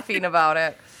laughing about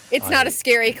it. It's not a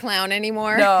scary clown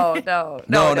anymore. No.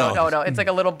 It's like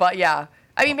a little yeah.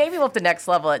 I mean, maybe we'll have to next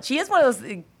level it. She is one of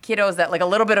those kiddos that like a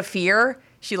little bit of fear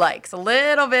she likes. A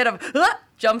little bit of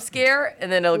jump scare,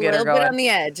 and then it'll get her going. A little bit on the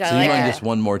edge. So you mind just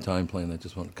one more time playing that?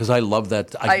 Just one. Because I love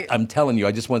that. I'm telling you,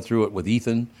 I just went through it with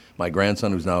Ethan, my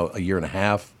grandson, who's now a year and a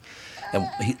half. And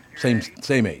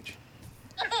same age.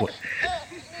 What?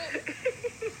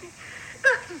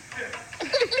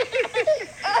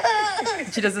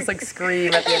 She does this like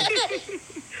scream at the end.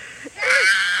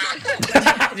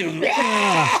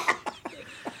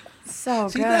 So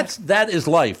See, good. that is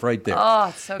life right there. Oh,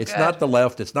 it's so It's good. not the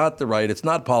left. It's not the right. It's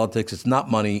not politics. It's not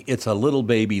money. It's a little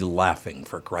baby laughing,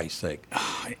 for Christ's sake.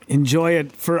 Enjoy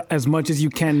it for as much as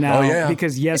you can now. Oh, yeah.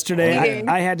 Because yesterday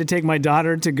I had to take my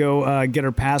daughter to go get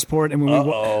her passport, and when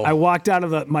I walked out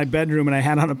of my bedroom and I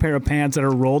had on a pair of pants that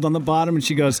are rolled on the bottom, and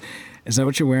she goes, "Is that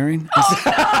what you're wearing?"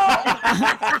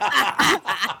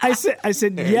 I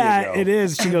said, "Yeah, it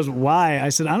is." She goes, "Why?" I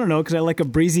said, "I don't know, because I like a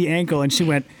breezy ankle," and she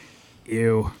went,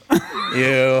 "Ew."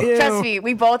 Ew. Trust me,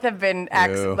 we both have been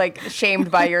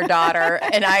shamed by your daughter,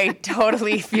 and I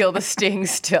totally feel the sting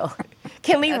still.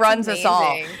 Kinley runs us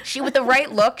all. She, with the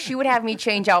right look, she would have me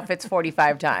change outfits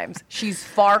 45 times. She's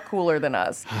far cooler than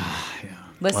us.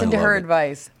 Listen to her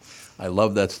advice. I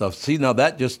love that stuff. See, now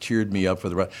that just cheered me up for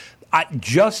the rest.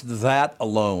 Just that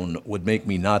alone would make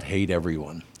me not hate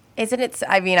everyone. Isn't it?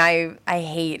 I mean, I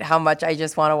hate how much I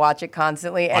just want to watch it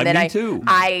constantly, and then me too.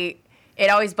 It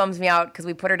always bums me out because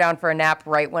we put her down for a nap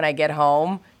right when I get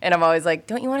home, and I'm always like,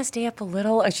 "Don't you want to stay up a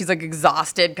little?" And she's like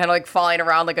exhausted, kind of like falling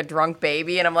around like a drunk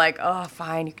baby, and I'm like, "Oh,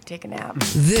 fine, you can take a nap."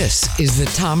 This is the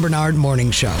Tom Barnard Morning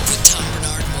Show. The Tom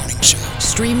Barnard Morning Show.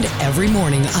 Streamed every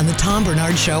morning on the Tom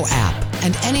Barnard Show app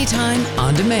and anytime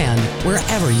on demand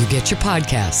wherever you get your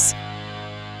podcasts.